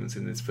couple of moments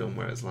in this film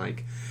where it's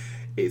like,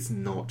 it's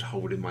not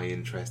holding my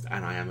interest,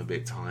 and I am a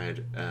bit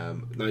tired.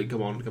 No,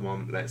 come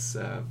on, let's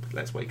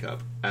wake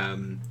up.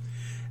 And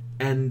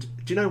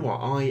do you know what?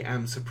 I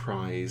am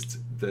surprised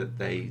that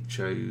they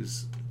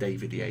chose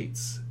David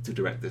Yates to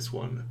direct this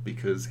one,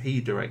 because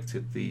he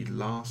directed the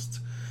last,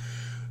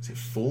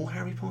 4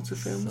 Harry Potter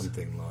films?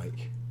 Something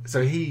like.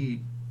 So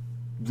he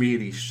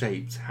really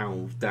shaped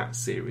how that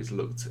series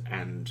looked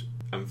and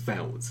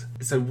felt.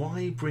 So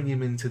why bring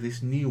him into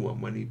this new one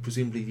when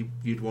presumably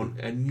you'd want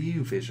a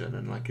new vision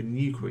and like a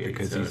new creator?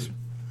 Because he's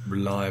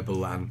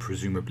reliable and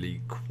presumably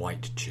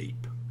quite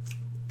cheap.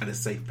 And a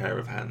safe pair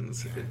of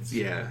hands.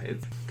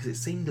 Because it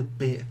seemed a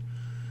bit,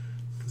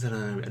 I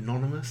don't know,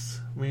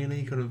 anonymous,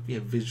 really, kind of,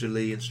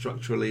 visually and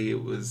structurally.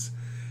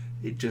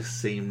 It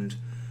just seemed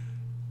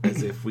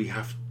as if we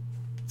have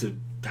to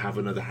have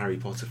another Harry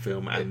Potter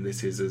film, and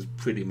this is as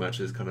pretty much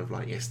as kind of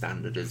like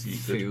standard as you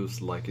could.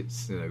 Feels like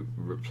it's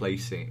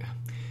replacing,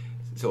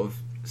 sort of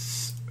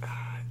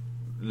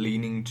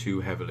leaning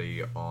too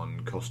heavily on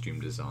costume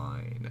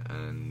design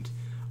and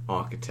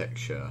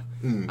architecture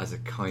as a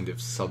kind of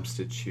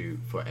substitute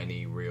for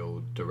any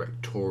real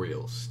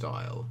directorial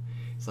style.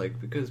 It's like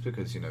because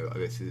this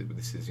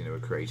is we're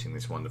creating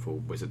this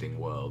wonderful wizarding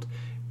world,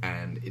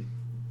 and it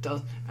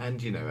does,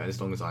 and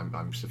as long as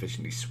I'm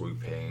sufficiently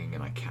swooping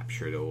and I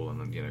capture it all,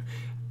 and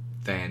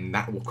then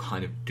that will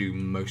kind of do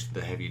most of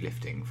the heavy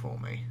lifting for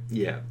me.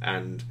 Yeah,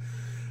 and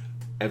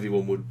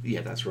everyone would.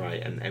 Yeah, that's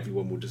right, and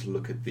everyone would just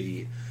look at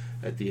the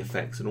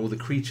effects and all the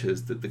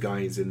creatures that the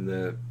guys in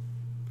the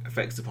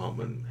effects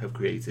department have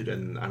created,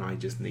 and I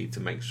just need to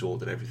make sure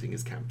that everything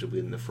is captured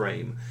within the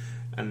frame.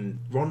 And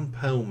Ron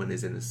Perlman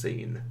is in a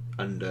scene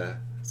under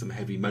some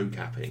heavy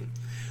mocapping,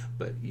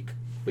 but you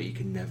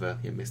can never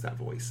miss that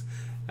voice.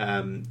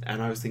 And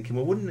I was thinking,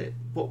 well,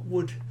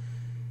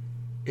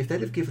 if they'd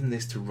have given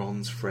this to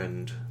Ron's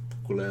friend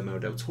Guillermo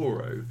del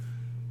Toro,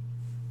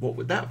 what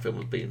would that film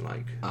have been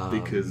like?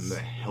 Because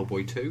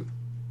Hellboy 2?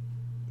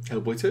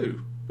 Hellboy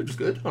 2? which was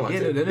good. I liked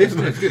it. No, it's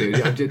good.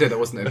 No, that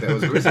wasn't a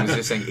criticism. I was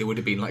just saying it would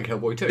have been like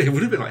Hellboy 2. It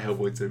would have been like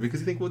Hellboy 2 because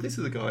you think, well, this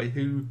is a guy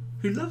who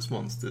loves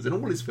monsters, and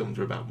all his films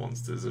are about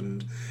monsters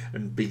and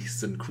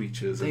beasts and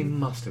creatures. They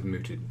must have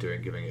moved to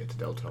giving it to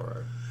Del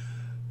Toro.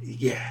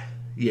 Yeah.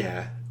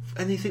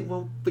 And you think,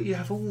 well, but you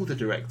have all the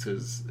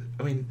directors.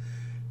 I mean,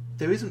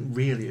 there isn't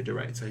really a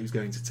director who's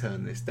going to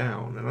turn this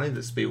down. And I know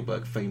that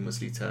Spielberg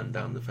famously turned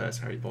down the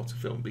first Harry Potter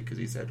film because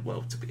he said,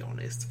 well, to be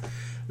honest,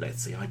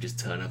 let's see, I just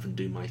turn up and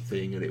do my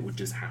thing and it would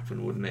just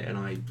happen, wouldn't it?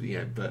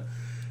 And but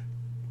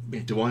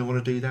do I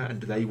want to do that?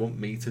 And do they want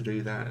me to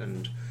do that?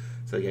 And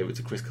so they gave it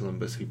to Chris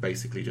Columbus, who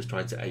basically just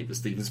tried to ape the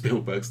Steven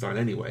Spielberg style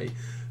anyway.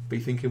 But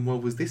you're thinking, well,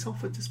 was this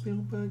offered to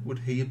Spielberg? Would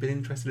he have been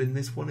interested in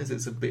this one? Is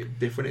it a bit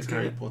different? It's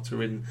Harry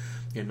Potter in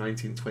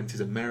 1920s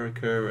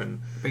America,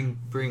 and bring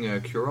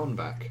Cuarón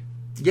back.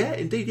 Yeah,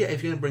 indeed. Yeah,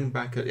 if you're going to bring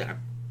back,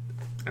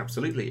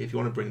 absolutely. If you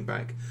want to bring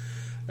back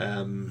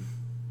a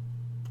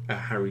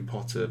Harry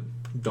Potter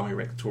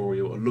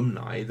directorial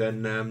alumni,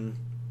 then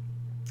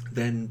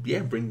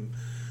bring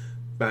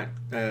back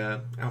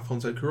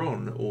Alfonso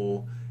Cuarón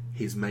or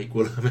his mate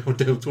Guillermo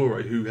del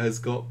Toro, who has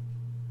got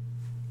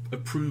a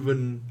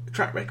proven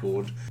track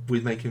record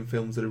with making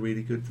films that are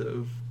really good, that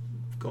have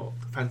got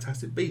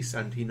fantastic beasts,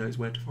 and he knows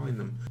where to find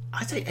them.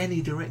 I'd say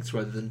any director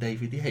other than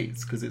David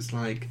Yates, because it's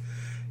like,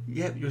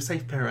 yeah, you're a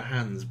safe pair of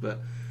hands, but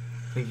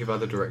thinking of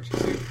other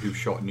directors who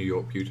shot New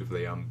York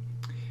beautifully,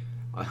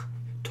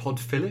 Todd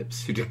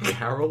Phillips, who did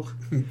Carol.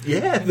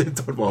 Yeah,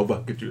 Todd. Well,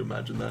 could you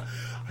imagine that?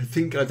 I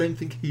don't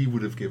think he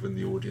would have given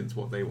the audience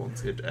what they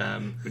wanted.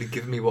 Would he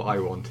give me what I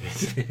wanted?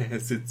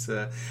 Yes,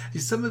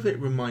 some of it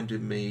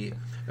reminded me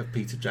of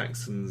Peter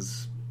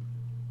Jackson's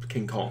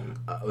King Kong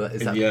in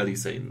the early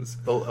scenes.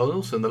 Well,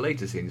 also in the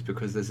later scenes,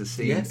 because there's a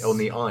scene on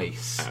the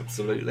ice.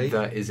 Absolutely.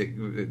 That is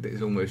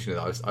almost,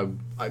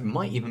 I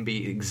might even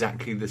be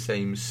exactly the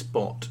same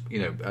spot.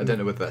 I don't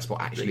know whether that spot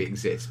actually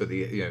exists, but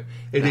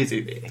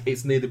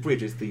it's near the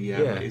bridge. It's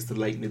the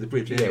lake near the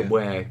bridge. Yeah,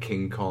 where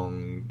King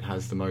Kong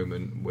has the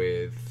moment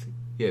with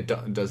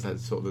does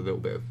that sort of a little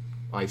bit of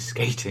ice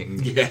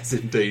skating. Yes,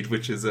 indeed,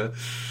 which is I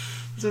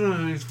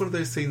don't know, it's one of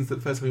those scenes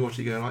that first time you watch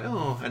it you go like,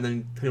 oh, and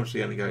then you watch it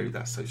again and go,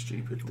 that's so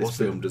stupid. This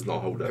film does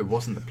not hold up. It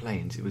wasn't the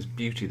planes, it was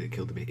beauty that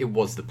killed the beast. It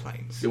was the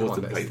planes. It was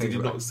the planes. Did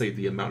you not see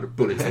the amount of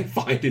bullets they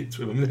fired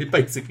into him? They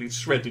basically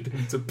shredded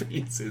him to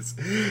pieces.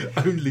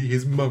 Only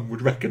his mum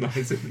would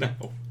recognise him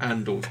now.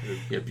 And also,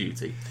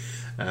 beauty.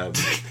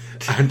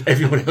 And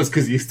everyone else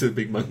because he's still a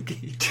big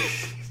monkey.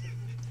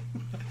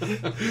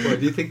 Well,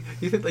 do you think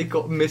they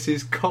got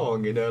Mrs.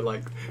 Kong in her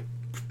like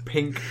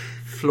pink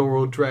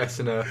floral dress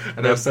and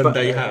a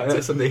Sunday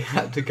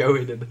hat, to go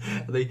in, and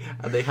they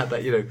had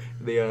that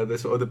the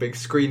sort of the big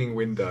screening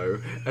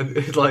window, and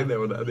it's like they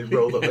rolled up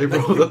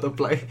the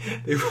plane.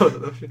 They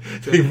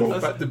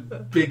rolled back the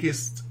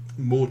biggest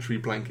mortuary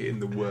blanket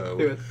in the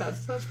world.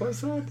 That's my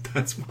son.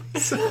 That's my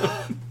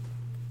son.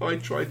 I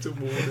tried to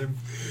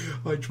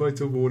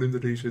warn him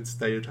that he should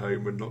stay at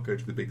home and not go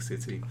to the big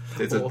city.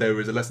 There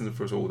is a lesson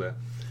for us all there.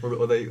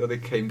 Or they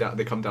come down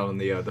on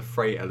the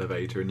freight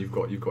elevator, and you've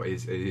got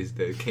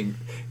the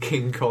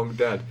King Kong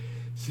dad.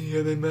 See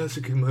how they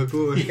massacred my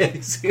boy.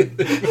 Yeah, see how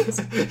they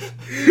massacred.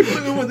 I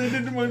know what they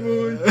did to my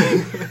boy.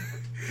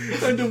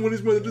 I don't want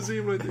his mother to see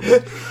him like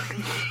this.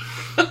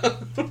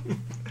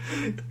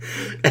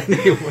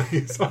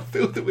 Anyway, so I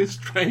feel that we're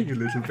straying a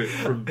little bit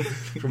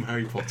from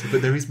Harry Potter,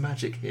 but there is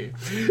magic here.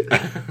 I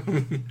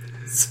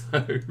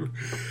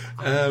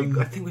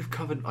think we've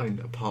covered,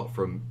 apart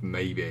from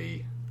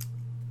maybe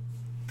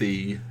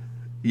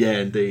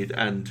indeed.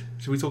 And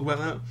should we talk about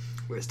that?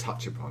 Let's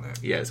touch upon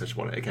it. Yeah, let's touch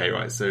upon it. Okay,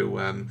 right. So,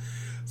 and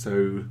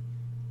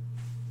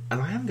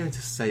I am going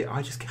to say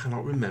I just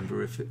cannot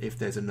remember if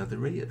there's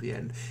another E at the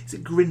end. Is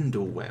it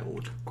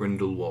Grindelwald?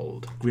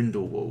 Grindelwald.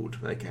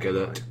 Okay,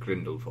 Gellert right.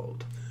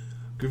 Grindelwald.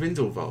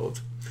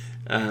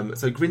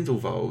 So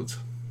Grindelwald,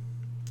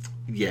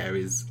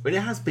 it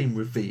has been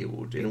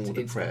revealed in all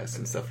the press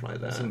and stuff like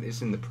that.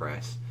 It's in the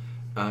press.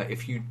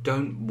 If you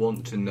don't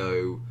want to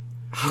know.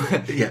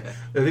 Yeah,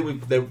 I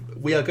think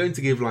we are going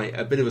to give like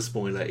a bit of a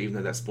spoiler, even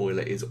though that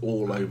spoiler is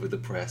all over the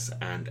press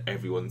and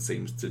everyone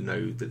seems to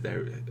know that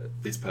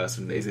this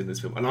person is in this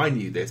film. And I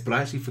knew this, but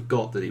I actually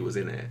forgot that he was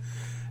in it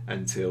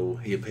until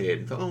he appeared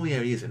and thought, oh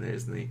yeah, he is in it,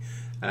 isn't he?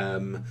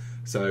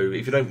 So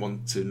if you don't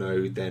want to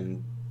know,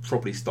 then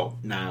probably stop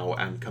now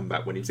and come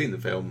back when you've seen the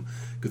film,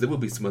 because there will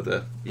be some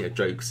other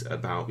jokes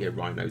about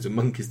rhinos and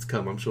monkeys to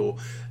come, I'm sure.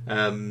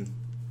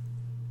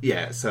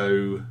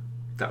 So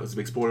that was a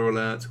big spoiler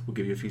alert. We'll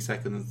give you a few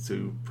seconds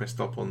to press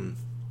stop on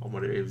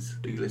what it is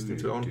that you're listening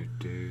to it on.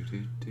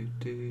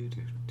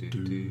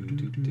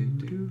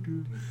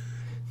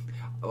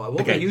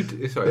 What were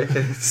you sorry.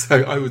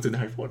 So I was doing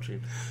Harry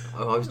Potter.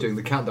 I was doing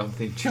the countdown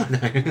thing.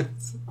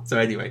 So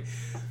anyway,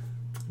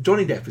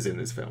 Johnny Depp is in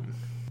this film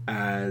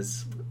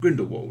as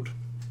Grindelwald,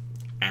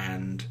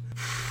 and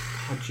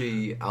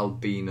pudgy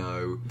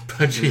albino,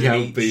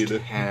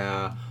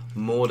 hair,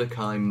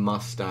 Mordecai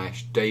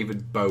mustache,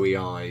 David Bowie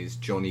eyes,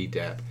 Johnny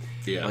Depp.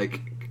 Yeah, like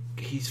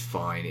he's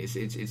fine.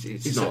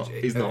 He's not.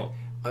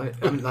 I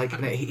mean, like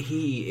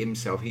he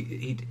himself,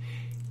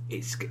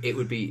 it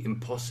would be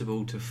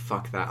impossible to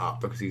fuck that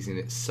up because he's in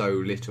it so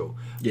little.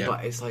 Yeah.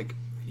 But it's like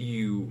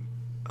who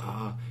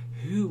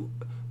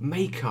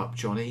make up,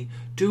 Johnny.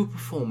 Do a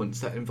performance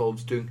that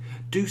involves do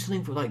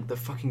something for like the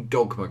fucking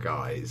Dogma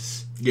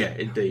guys. Yeah,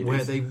 indeed.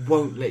 Where they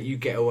won't let you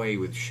get away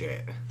with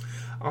shit.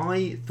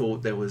 I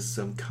thought there was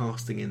some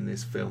casting in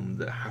this film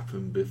that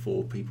happened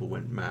before people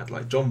went mad.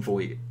 Like John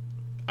Voight,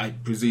 I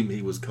presume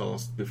he was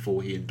cast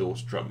before he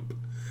endorsed Trump.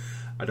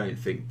 I don't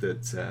think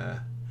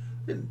that...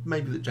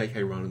 maybe that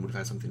J.K. Rowling would have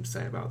had something to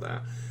say about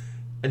that.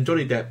 And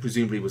Johnny Depp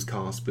presumably was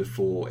cast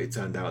before it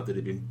turned out that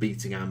he'd been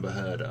beating Amber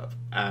Heard up.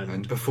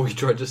 And before he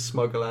tried to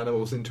smuggle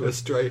animals into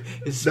Australia.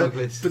 But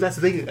that's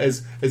the thing,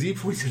 as you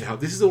pointed out,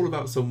 this is all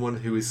about someone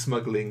who is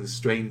smuggling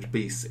strange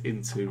beasts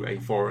into a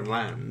foreign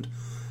land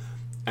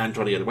and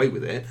trying to get away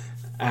with it.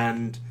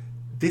 And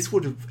this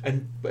would have...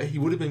 But he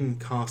would have been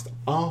cast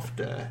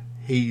after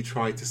he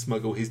tried to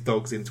smuggle his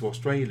dogs into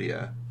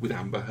Australia with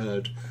Amber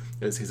Heard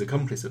as his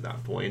accomplice at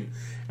that point,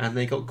 and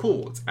they got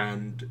caught,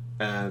 and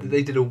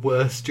they did a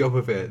worse job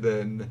of it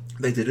than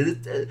they did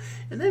it,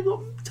 and they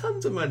got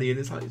tons of money, and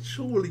it's like,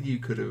 surely you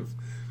could have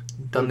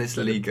done this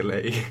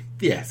legally.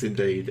 Yes,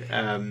 indeed.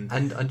 And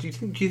do you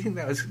think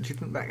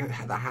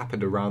that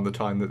happened around the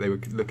time that they were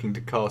looking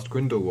to cast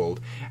Grindelwald,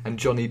 and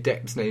Johnny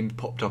Depp's name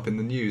popped up in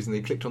the news, and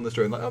they clicked on the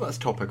story and like, oh, that's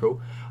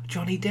topical.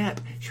 Johnny Depp.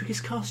 Should we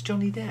just cast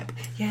Johnny Depp?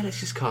 Yeah, let's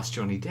just cast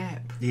Johnny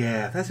Depp.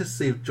 Yeah, let's just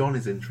see if John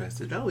is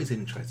interested. Oh, he's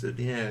interested.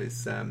 Yeah,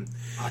 it's. Do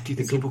you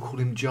think people call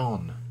him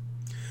John?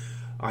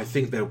 I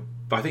think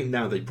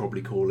now they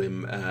probably call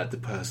him the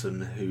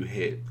person who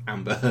hit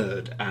Amber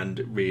Heard and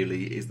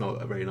really is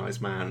not a very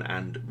nice man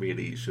and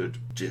really should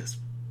just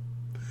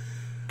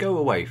go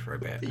away for a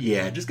bit.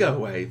 Yeah, just go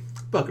away.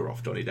 Bugger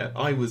off, Johnny Depp.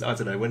 I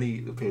don't know, when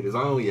he appeared as,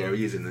 oh yeah,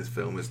 he is in this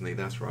film, isn't he?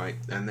 That's right.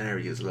 And there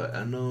he is, look.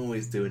 And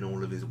he's doing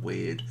all of his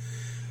weird,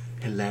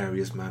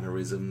 hilarious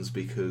mannerisms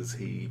because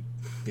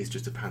he's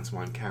just a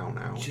pantomime cow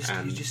now.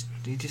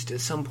 He just at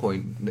some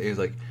point, he was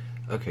like,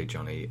 okay,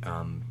 Johnny,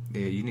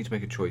 you need to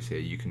make a choice here.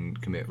 You can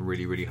commit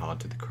really, really hard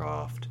to the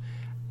craft,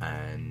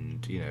 or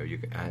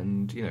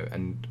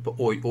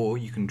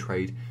you can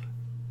trade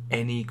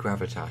any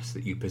gravitas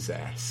that you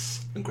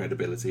possess and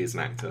credibility as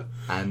an actor,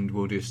 and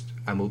we'll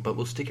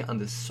stick it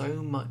under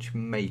so much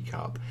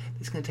makeup that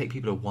it's going to take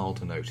people a while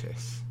to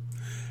notice.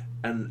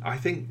 And I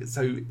think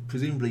so.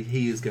 Presumably,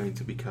 he is going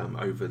to become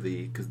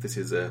because this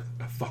is a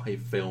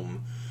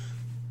 5-film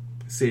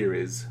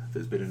series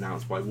that's been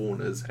announced by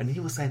Warner's, and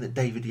he was saying that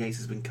David Yates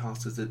has been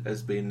cast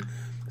has been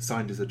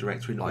signed as a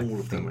director in all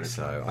of them. I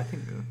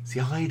think. See,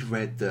 I'd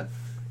read that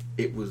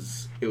it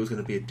was going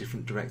to be a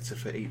different director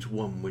for each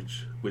one,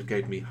 which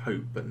gave me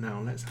hope. But now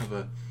let's have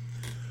a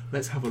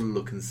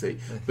look and see.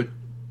 But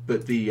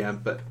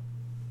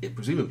it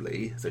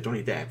presumably, so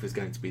Johnny Depp is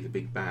going to be the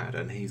big bad,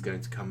 and he's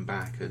going to come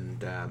back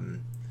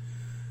and.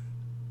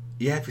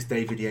 Yeah, if it's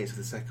David Yates for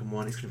the second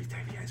one, it's going to be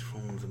David Yates for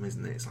all of them,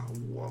 isn't it? It's like,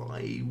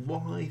 why?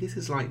 This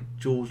is like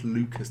George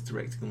Lucas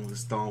directing all the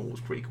Star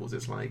Wars prequels.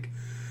 It's like,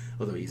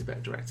 although he's a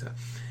better director.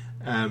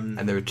 And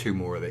there are 2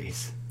 more of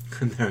these.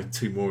 And there are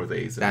 2 more of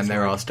these. And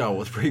there are Star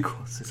Wars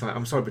prequels. It's like,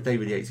 I'm sorry, but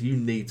David Yates, you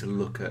need to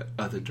look at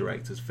other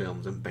directors'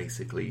 films and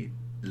basically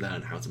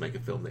learn how to make a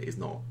film that is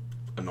not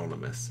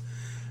anonymous.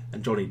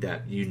 And Johnny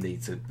Depp, you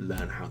need to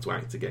learn how to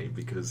act again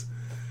because...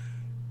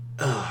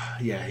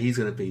 he's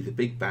going to be the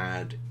big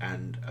bad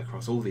and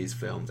across all these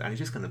films, and he's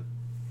just going to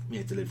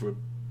deliver a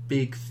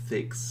big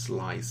thick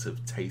slice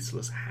of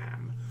tasteless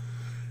ham,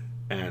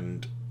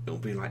 and it'll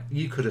be like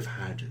you could have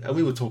had, and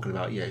we were talking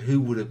about who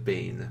would have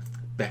been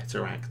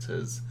better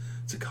actors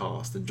to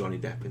cast than Johnny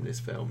Depp in this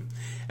film,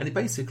 and we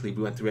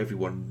went through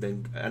everyone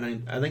and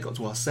then got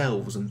to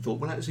ourselves and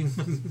thought, well, actually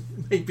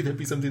maybe there'd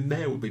be something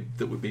there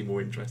that would be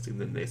more interesting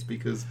than this,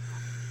 because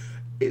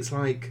it's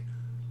like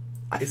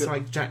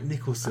like Jack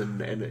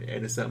Nicholson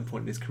in a certain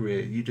point in his career.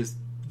 You just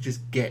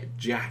get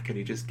Jack and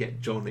you just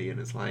get Johnny,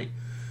 and it's like,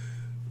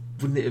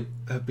 wouldn't it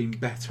have been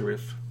better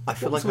if... What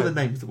were some of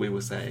the names that we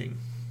were saying?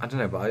 I don't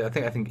know, but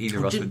I think either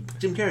of us would...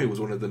 Jim Carrey was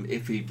one of them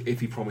if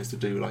he promised to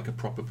do like a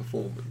proper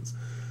performance.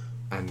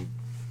 And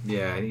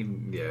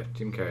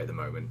Jim Carrey at the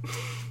moment.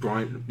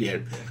 Brian,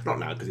 not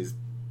now because he's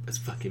as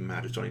fucking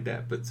mad as Johnny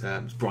Depp, but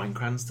Bryan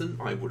Cranston,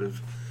 I would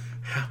have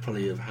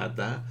happily have had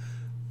that.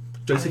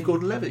 Joseph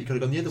Gordon-Levitt, you could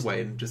have gone the other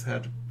way and just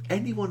had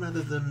anyone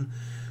other than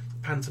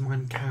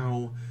pantomime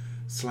cow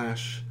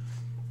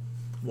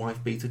 /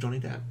 wife beater Johnny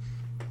Depp.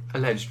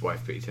 Alleged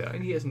wife beater,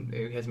 and he hasn't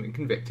been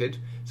convicted.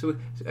 So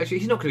actually,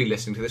 he's not going to be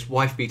listening to this.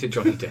 Wife beater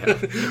Johnny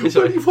Depp.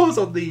 Well, he was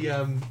on the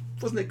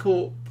wasn't it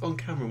caught on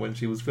camera when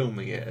she was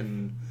filming it?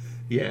 And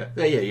yeah.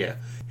 He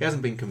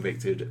hasn't been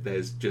convicted.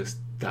 There's just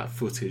that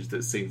footage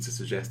that seems to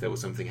suggest there was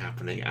something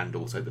happening, and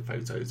also the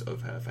photos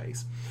of her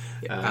face.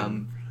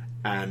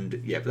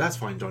 But that's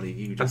fine, Johnny.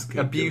 You just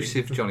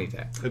abusive Johnny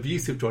Depp.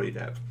 Abusive Johnny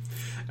Depp.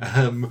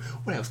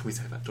 What else can we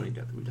say about Johnny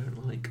Depp that we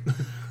don't like?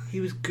 He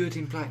was good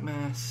in Black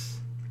Mass.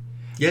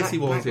 Yes, he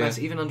was. Black Mass,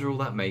 even under all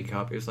that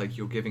makeup, it was like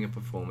you're giving a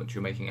performance,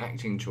 you're making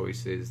acting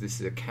choices. This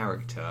is a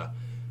character.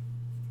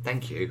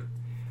 thank you.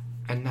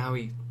 And now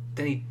he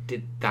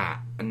did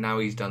that, and now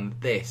he's done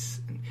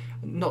this.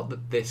 Not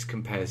that this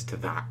compares to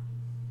that.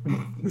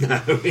 No,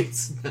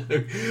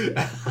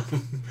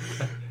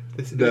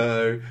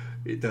 no,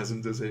 it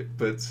doesn't, does it?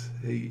 But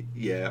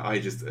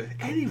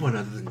anyone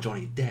other than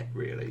Johnny Depp,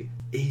 really,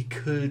 he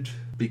could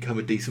become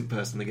a decent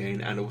person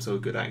again, and also a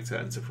good actor,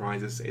 and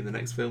surprise us in the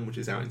next film, which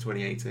is out in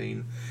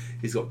 2018.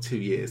 He's got 2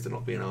 years to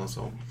not be an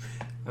arsehole.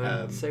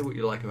 Say what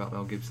you like about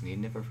Mel Gibson, he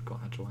never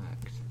forgot how to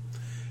act.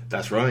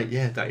 That's right.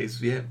 Yeah, that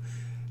is. Yeah.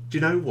 Do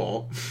you know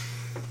what?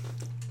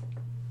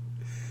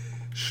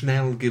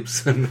 Schnell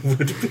Gibson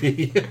would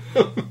be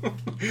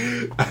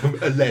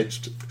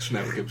alleged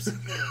Schnell Gibson.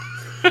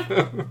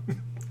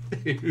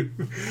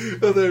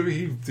 Although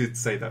he did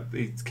say that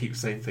he keeps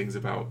saying things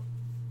about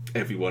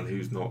everyone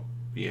who's not,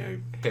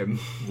 Him,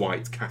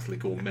 white,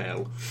 Catholic or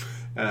male.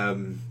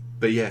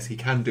 But yes, he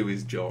can do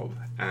his job,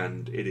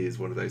 and it is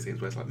one of those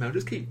things where it's like, Mel,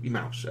 just keep your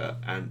mouth shut.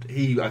 And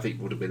he, I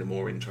think, would have been a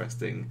more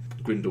interesting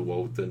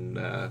Grindelwald than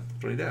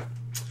Johnny Depp.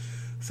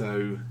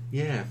 So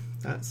yeah,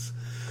 that's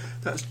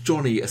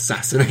Johnny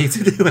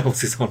assassinated. Who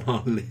else is on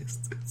our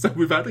list? So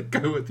we've had a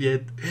go at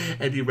the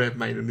Eddie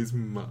Redmayne and his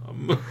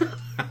mum.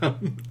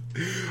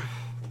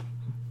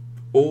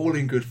 All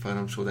in good fun.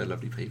 I'm sure they're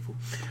lovely people.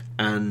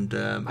 And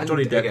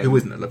Johnny Depp, again, who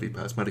isn't a lovely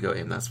person, had to go at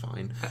him. That's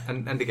fine.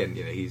 And again,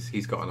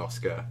 he's got an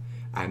Oscar,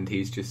 and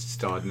he's just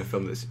starred in a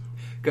film that's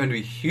going to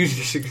be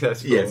hugely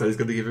successful. Yeah, so he's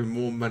going to give him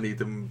more money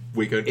than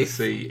we're going to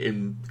see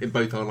in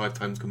both our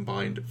lifetimes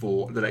combined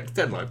for the next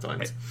 10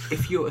 lifetimes.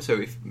 If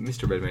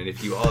Mr. Redmayne,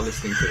 if you are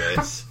listening to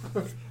this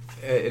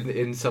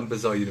in some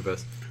bizarre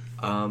universe,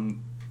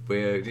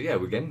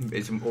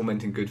 it's all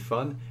meant in good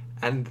fun,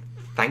 and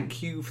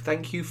thank you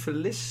for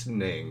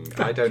listening.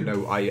 I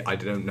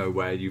don't know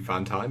where you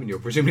found time in your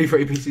presumably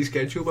very busy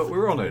schedule, but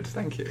we're honoured.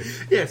 Thank you.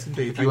 Yes,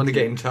 indeed. If you want to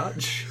get in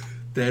touch,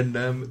 then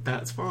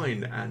that's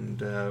fine,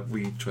 and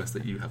we trust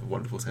that you have a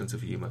wonderful sense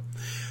of humour.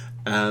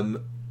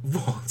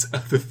 What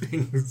other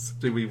things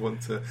do we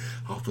want to...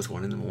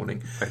 1:30 in the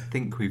morning. I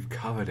think we've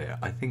covered it.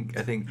 I think...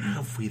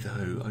 Have we,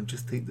 though? I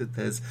just think that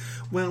there's...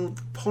 Well,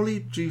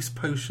 polyjuice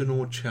potion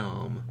or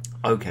charm.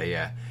 Okay,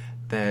 yeah.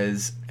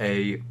 There's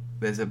a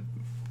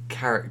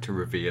character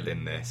reveal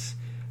in this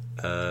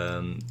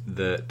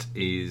that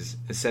is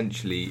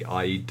essentially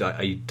a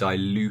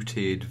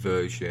diluted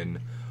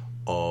version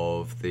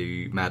of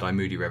the Mad Eye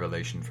Moody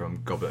revelation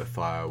from Goblet of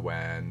Fire,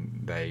 when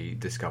they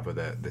discover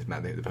that the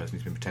person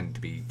who's been pretending to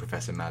be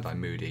Professor Mad Eye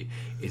Moody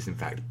is in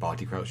fact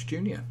Barty Crouch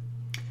Jr.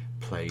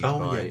 played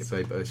by. Yes. So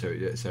you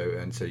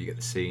get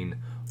the scene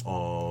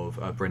of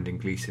Brendan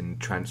Gleeson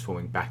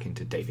transforming back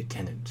into David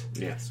Tennant.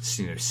 Yes,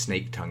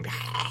 snake-tongued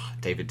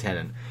David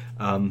Tennant.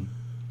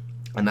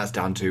 And that's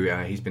down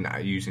to he's been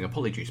using a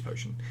polyjuice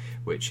potion,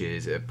 which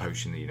is a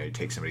potion that you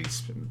take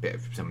bit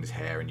of somebody's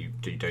hair and you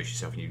dose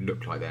yourself and you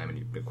look like them and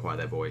you acquire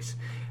their voice.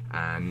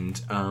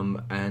 And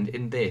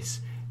in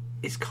this,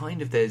 it's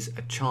kind of, there's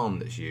a charm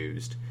that's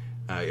used,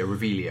 a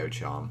Revelio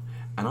charm,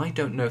 and I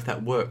don't know if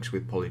that works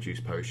with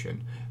polyjuice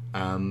potion,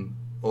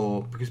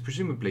 or because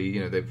presumably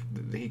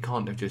he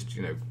can't have just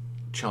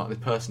the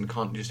person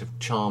can't just have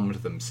charmed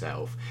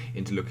themselves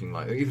into looking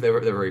like, even they're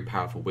a very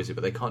powerful wizard,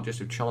 but they can't just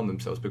have charmed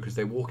themselves because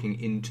they're walking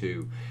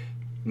into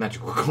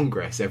Magical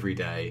Congress every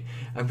day,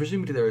 and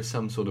presumably there are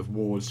some sort of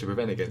wards to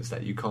prevent against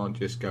that. You can't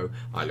just go,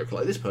 I look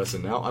like this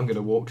person now, I'm going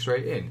to walk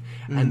straight in.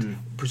 And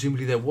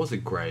presumably there was a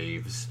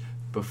Graves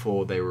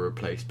before they were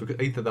replaced, because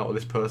either that or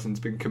this person's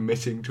been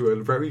committing to a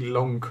very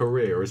long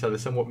career or has had a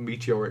somewhat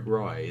meteoric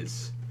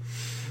rise.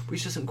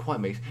 Which doesn't quite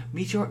make...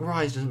 Meteoric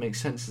rise doesn't make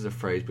sense as a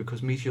phrase,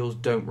 because meteors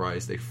don't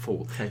rise, they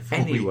fall.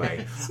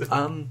 Anyway,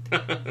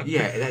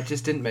 yes. That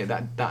just didn't make...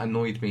 That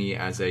annoyed me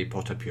as a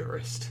Potter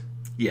purist.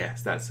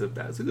 Yes, that's a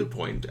good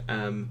point.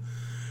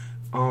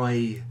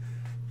 I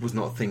was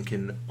not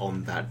thinking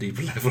on that deep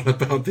level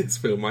about this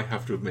film, I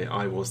have to admit.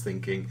 I was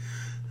thinking,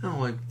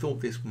 I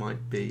thought this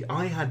might be...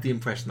 I had the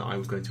impression that I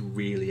was going to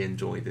really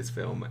enjoy this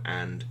film,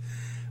 and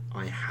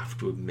I have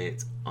to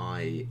admit,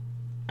 I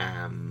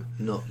am...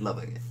 Not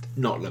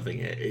loving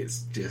it.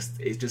 It's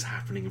just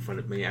happening in front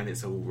of me, and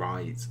it's all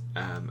right.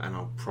 And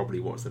I'll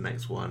probably watch the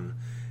next one,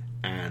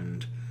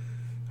 and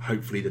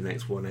hopefully the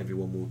next one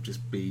everyone will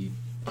just be,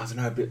 I don't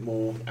know, a bit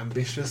more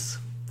ambitious.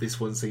 This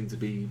one seemed to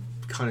be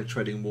kind of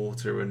treading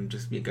water and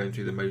just going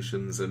through the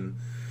motions.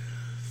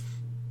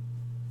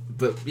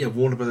 But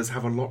Warner Brothers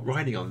have a lot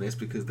riding on this,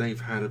 because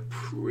they've had a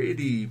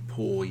pretty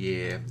poor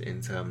year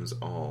in terms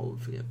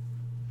of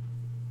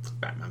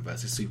Batman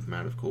vs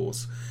Superman, of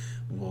course,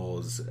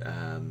 was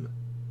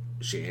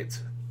shit,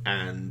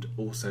 and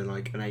also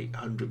like an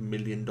 $800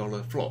 million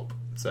flop.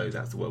 So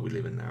that's the world we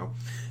live in now.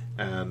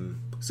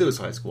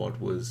 Suicide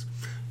Squad was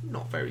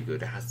not very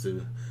good. It has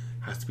to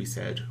be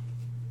said.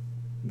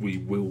 We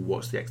will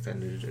watch the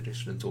extended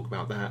edition and talk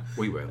about that.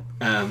 We will.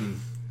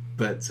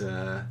 But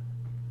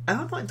and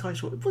I'm not entirely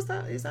sure.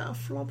 Is that a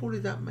flop, or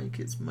did that make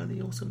its money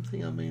or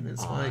something? I mean,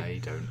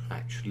 I don't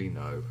actually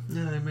know.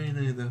 No, me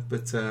neither.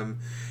 But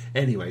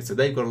anyway, so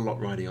they've got a lot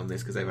riding on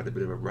this, because they've had a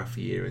bit of a rough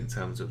year in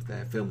terms of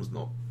their films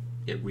not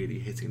it really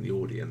hitting the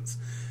audience.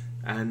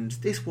 And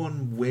this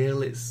one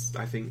will.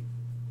 I think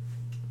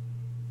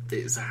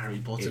it's a Harry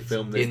Potter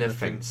film. There's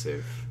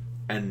inoffensive,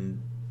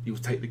 and you'll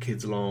take the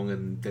kids along,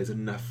 and there's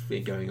enough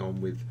going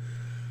on with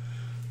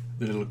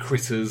the little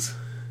critters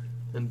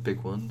and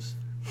big ones.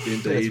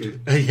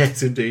 Indeed,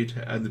 yes, indeed,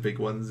 and the big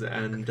ones,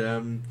 and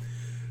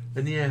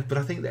yeah. But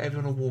I think that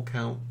everyone will walk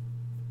out,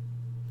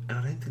 and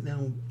I don't think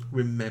they'll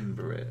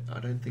remember it. I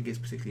don't think it's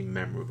particularly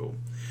memorable.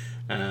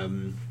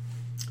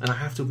 And I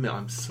have to admit,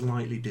 I'm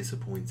slightly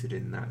disappointed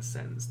in that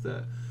sense.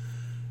 That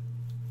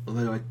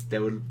although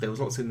there was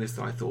lots in this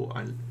that I thought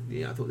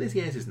this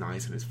is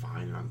nice and it's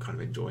fine, and I'm kind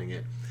of enjoying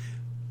it.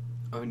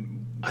 I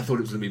mean, I thought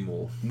it was going to be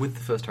more. With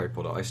the first Harry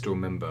Potter, I still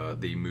remember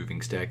the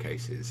moving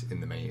staircases in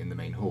the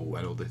main hall,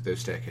 and all those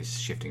staircases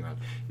shifting around.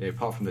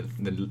 Apart from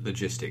the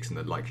logistics and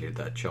the likelihood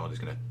that a child is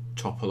going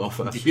to topple off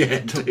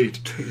indeed.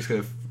 He's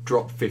going to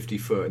drop 50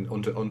 foot and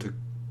onto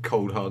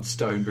cold hard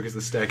stone because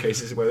the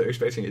staircase isn't where they're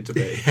expecting it to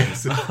be.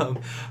 Yes.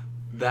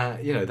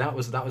 That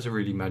was a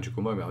really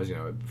magical moment. I was,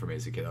 for me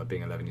as a kid,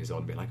 being 11 years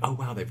old, and being like, oh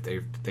wow,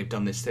 they've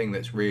done this thing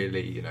that's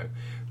really,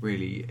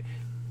 really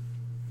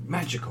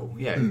magical.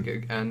 Yeah,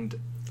 and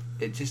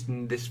it just,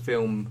 this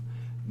film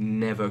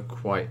never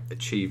quite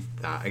achieved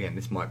that. Again,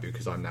 this might be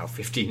because I'm now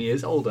 15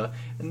 years older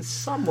and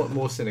somewhat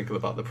more cynical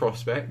about the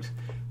prospect.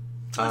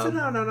 I don't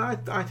know. No,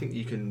 I think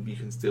you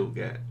can still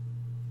get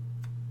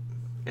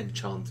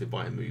enchanted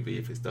by a movie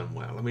if it's done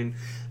well. I mean,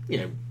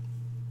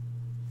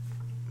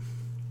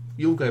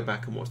 you'll go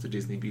back and watch the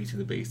Disney Beauty and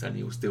the Beast, and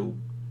you'll still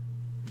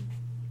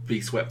be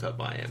swept up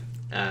by it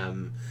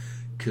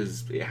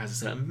because it has a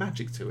certain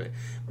magic to it.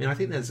 I mean, I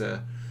think there's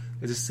a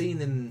scene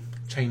in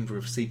Chamber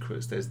of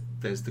Secrets.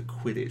 There's the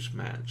Quidditch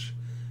match.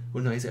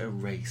 Well, no, is it a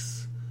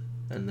race?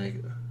 And they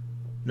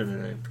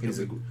no. It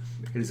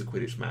is a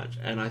Quidditch match.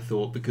 And I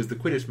thought, because the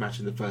Quidditch match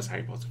in the first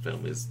Harry Potter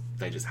film is,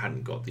 they just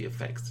hadn't got the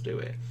effects to do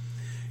it.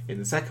 In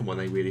the second one,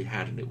 they really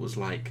had, and it was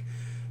like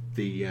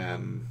the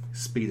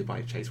speeder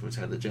bike chase from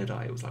Return of the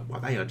Jedi. It was like, wow,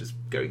 they are just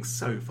going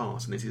so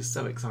fast, and this is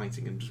so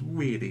exciting, and just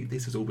really,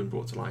 this has all been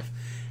brought to life.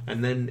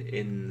 And then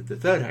in the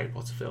third Harry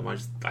Potter film, I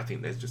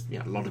think there's just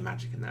a lot of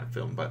magic in that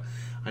film, but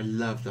I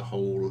love the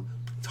whole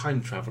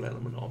time travel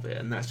element of it,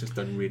 and that's just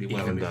done really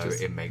well. Even though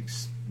it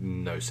makes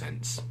no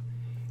sense.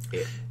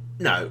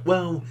 No,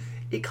 well,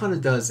 it kind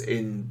of does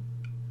in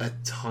a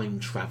time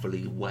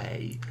travel-y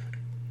way.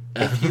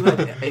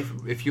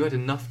 If you had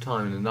enough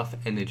time and enough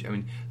energy, I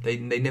mean, they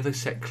never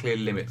set clear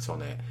limits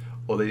on it,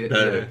 or they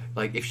didn't.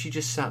 Like, if she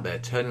just sat there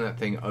turning that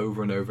thing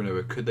over and over and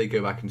over, could they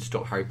go back and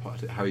stop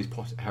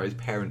Harry's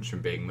parents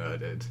from being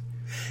murdered?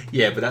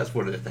 Yeah, but that's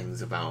one of the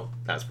things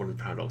that's one of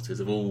the paradoxes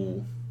of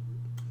all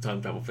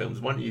time travel films.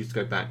 Why don't you just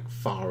go back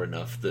far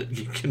enough that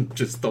you can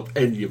just stop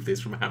any of this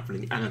from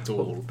happening at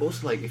all? But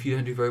also, like, if you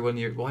don't do very well,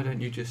 why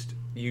don't you just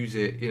use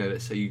it?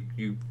 Let's say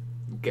you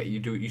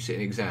sit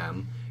an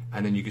exam,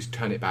 and then you just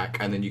turn it back,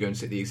 and then you go and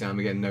sit the exam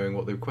again, knowing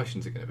what the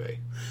questions are going to be.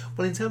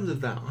 Well, in terms of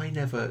that,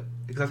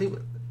 because I think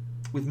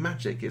with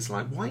magic, it's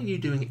like, why are you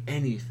doing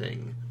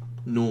anything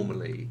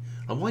normally?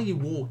 And why are you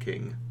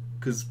walking?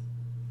 Because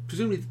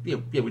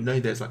presumably, we know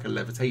there's like a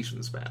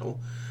levitation spell.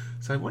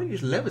 So why don't you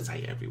just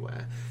levitate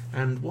everywhere?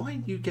 And why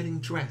are you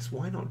getting dressed?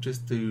 Why not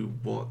just do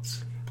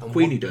what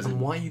Queenie does? And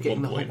why are you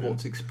getting the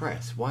Hogwarts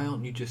Express? Why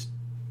aren't you just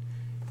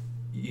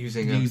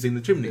using the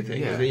chimney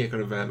thing? Yeah,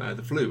 kind of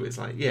the flu. It's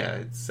like,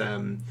 it's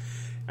and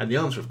the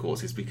answer, of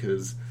course, is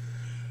because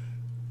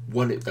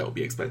one, that will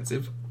be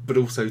expensive, but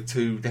also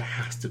two, there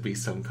has to be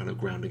some kind of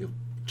grounding of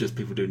just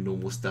people doing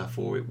normal stuff,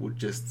 or it would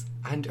just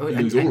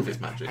lose all of its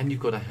magic. And you've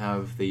got to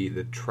have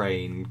the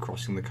train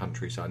crossing the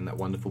countryside, and that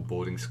wonderful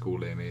boarding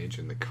school image,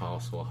 and the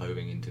castle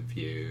hoving into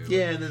view.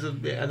 Yeah, and there's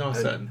and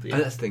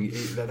that's the thing.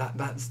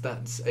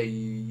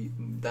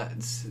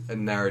 That's a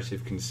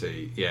narrative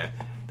conceit. Yeah,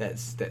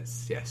 that's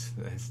yes.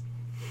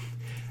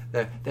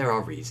 There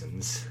are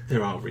reasons.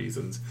 There are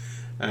reasons,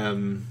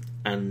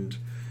 and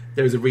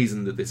there is a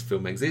reason that this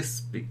film exists,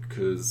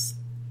 because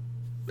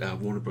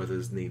Warner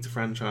Brothers needs a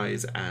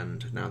franchise,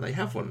 and now they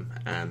have one,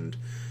 and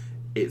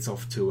it's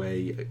off to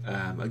a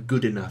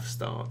good enough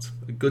start.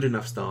 A good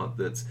enough start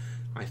that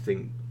I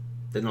think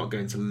they're not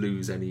going to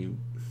lose any.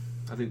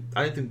 I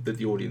don't think that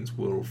the audience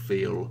will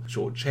feel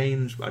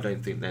shortchanged. I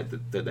don't think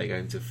that they're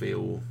going to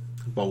feel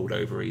bowled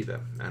over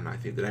either. And I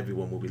think that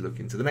everyone will be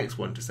looking to the next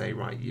one to say,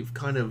 right, you've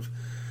kind of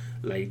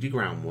laid your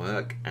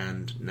groundwork,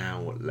 and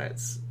now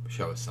let's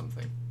show us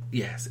something.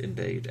 Yes,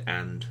 indeed.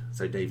 And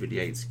so, David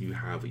Yates, you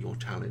have your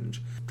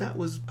challenge. That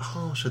was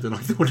harsher than I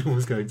thought it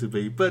was going to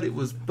be, but it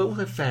was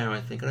also fair,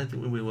 I think. I don't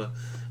think we were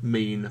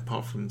mean,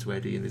 apart from to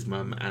Eddie and his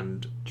mum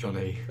and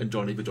Johnny. But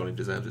Johnny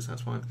deserves it, so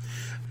that's fine.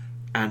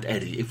 And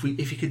Eddie, if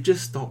you could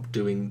just stop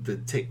doing the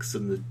tics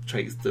and the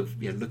traits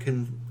of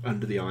looking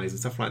under the eyes and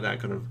stuff like that,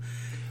 kind of.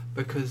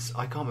 Because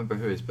I can't remember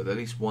who it is, but at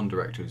least one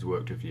director who's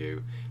worked with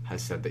you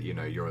has said that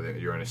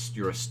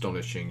you're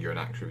astonishing. You're an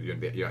actor. You're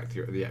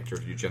the actor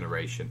of your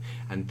generation,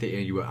 and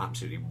you were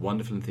absolutely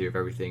wonderful in Theory of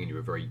Everything, and you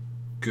were very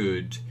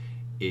good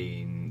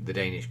in The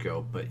Danish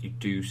Girl. But you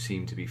do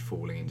seem to be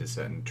falling into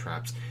certain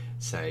traps.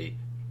 Say,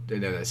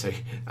 No. So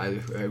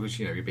it was,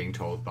 you're being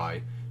told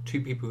by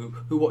two people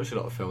who watch a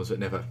lot of films but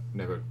never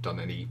done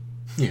any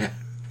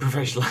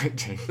professional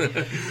acting.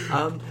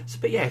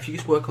 But yeah, if you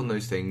just work on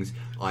those things,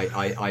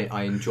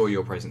 I enjoy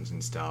your presence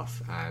and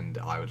stuff, and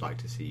I would like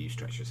to see you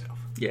stretch yourself.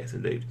 Yes,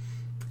 indeed.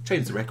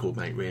 Change the record,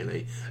 mate.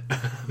 Really.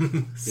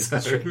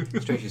 Stretch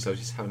yourself.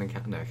 Just have an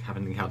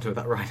encounter with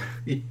that rhino.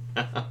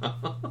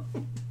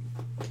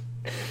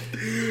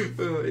 It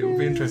will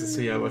be interesting to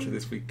see how much of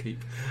this we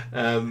keep.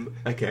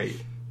 Okay,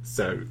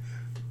 so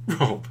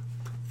Rob,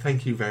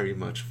 thank you very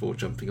much for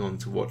jumping on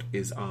to what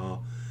is our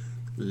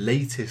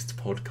latest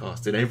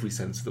podcast in every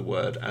sense of the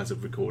word. As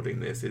of recording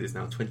this, it is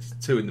now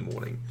 22 in the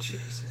morning.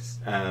 Jesus.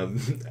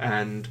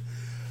 And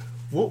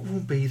what will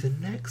be the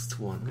next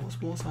one?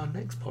 What's our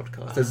next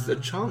podcast? There's a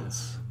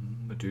chance.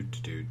 When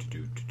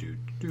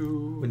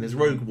there's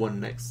Rogue One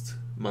next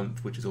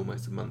month, which is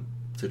almost a month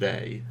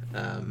today.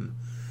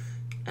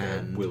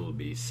 There will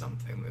be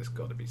something. There's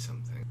got to be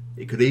something.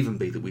 It could even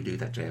be that we do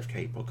that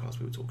JFK podcast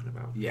we were talking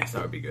about. Yes,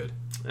 that would be good.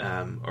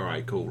 All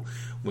right, cool.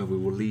 Where we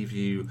will leave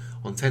you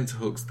on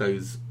tenterhooks,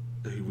 those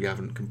who we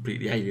haven't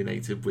completely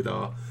alienated with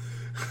our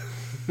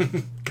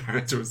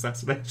character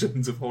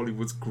assassinations of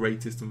Hollywood's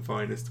greatest and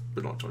finest,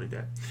 but not Johnny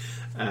Depp.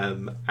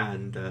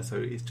 So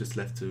it's just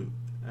left to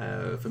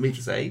for me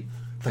to say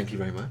thank you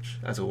very much,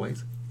 as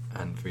always.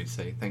 And for me to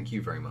say thank you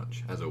very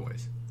much, as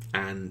always.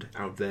 And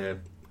out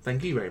there,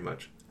 thank you very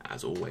much,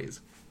 as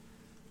always.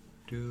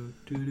 Do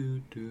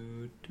do do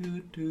do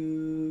do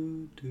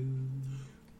do do.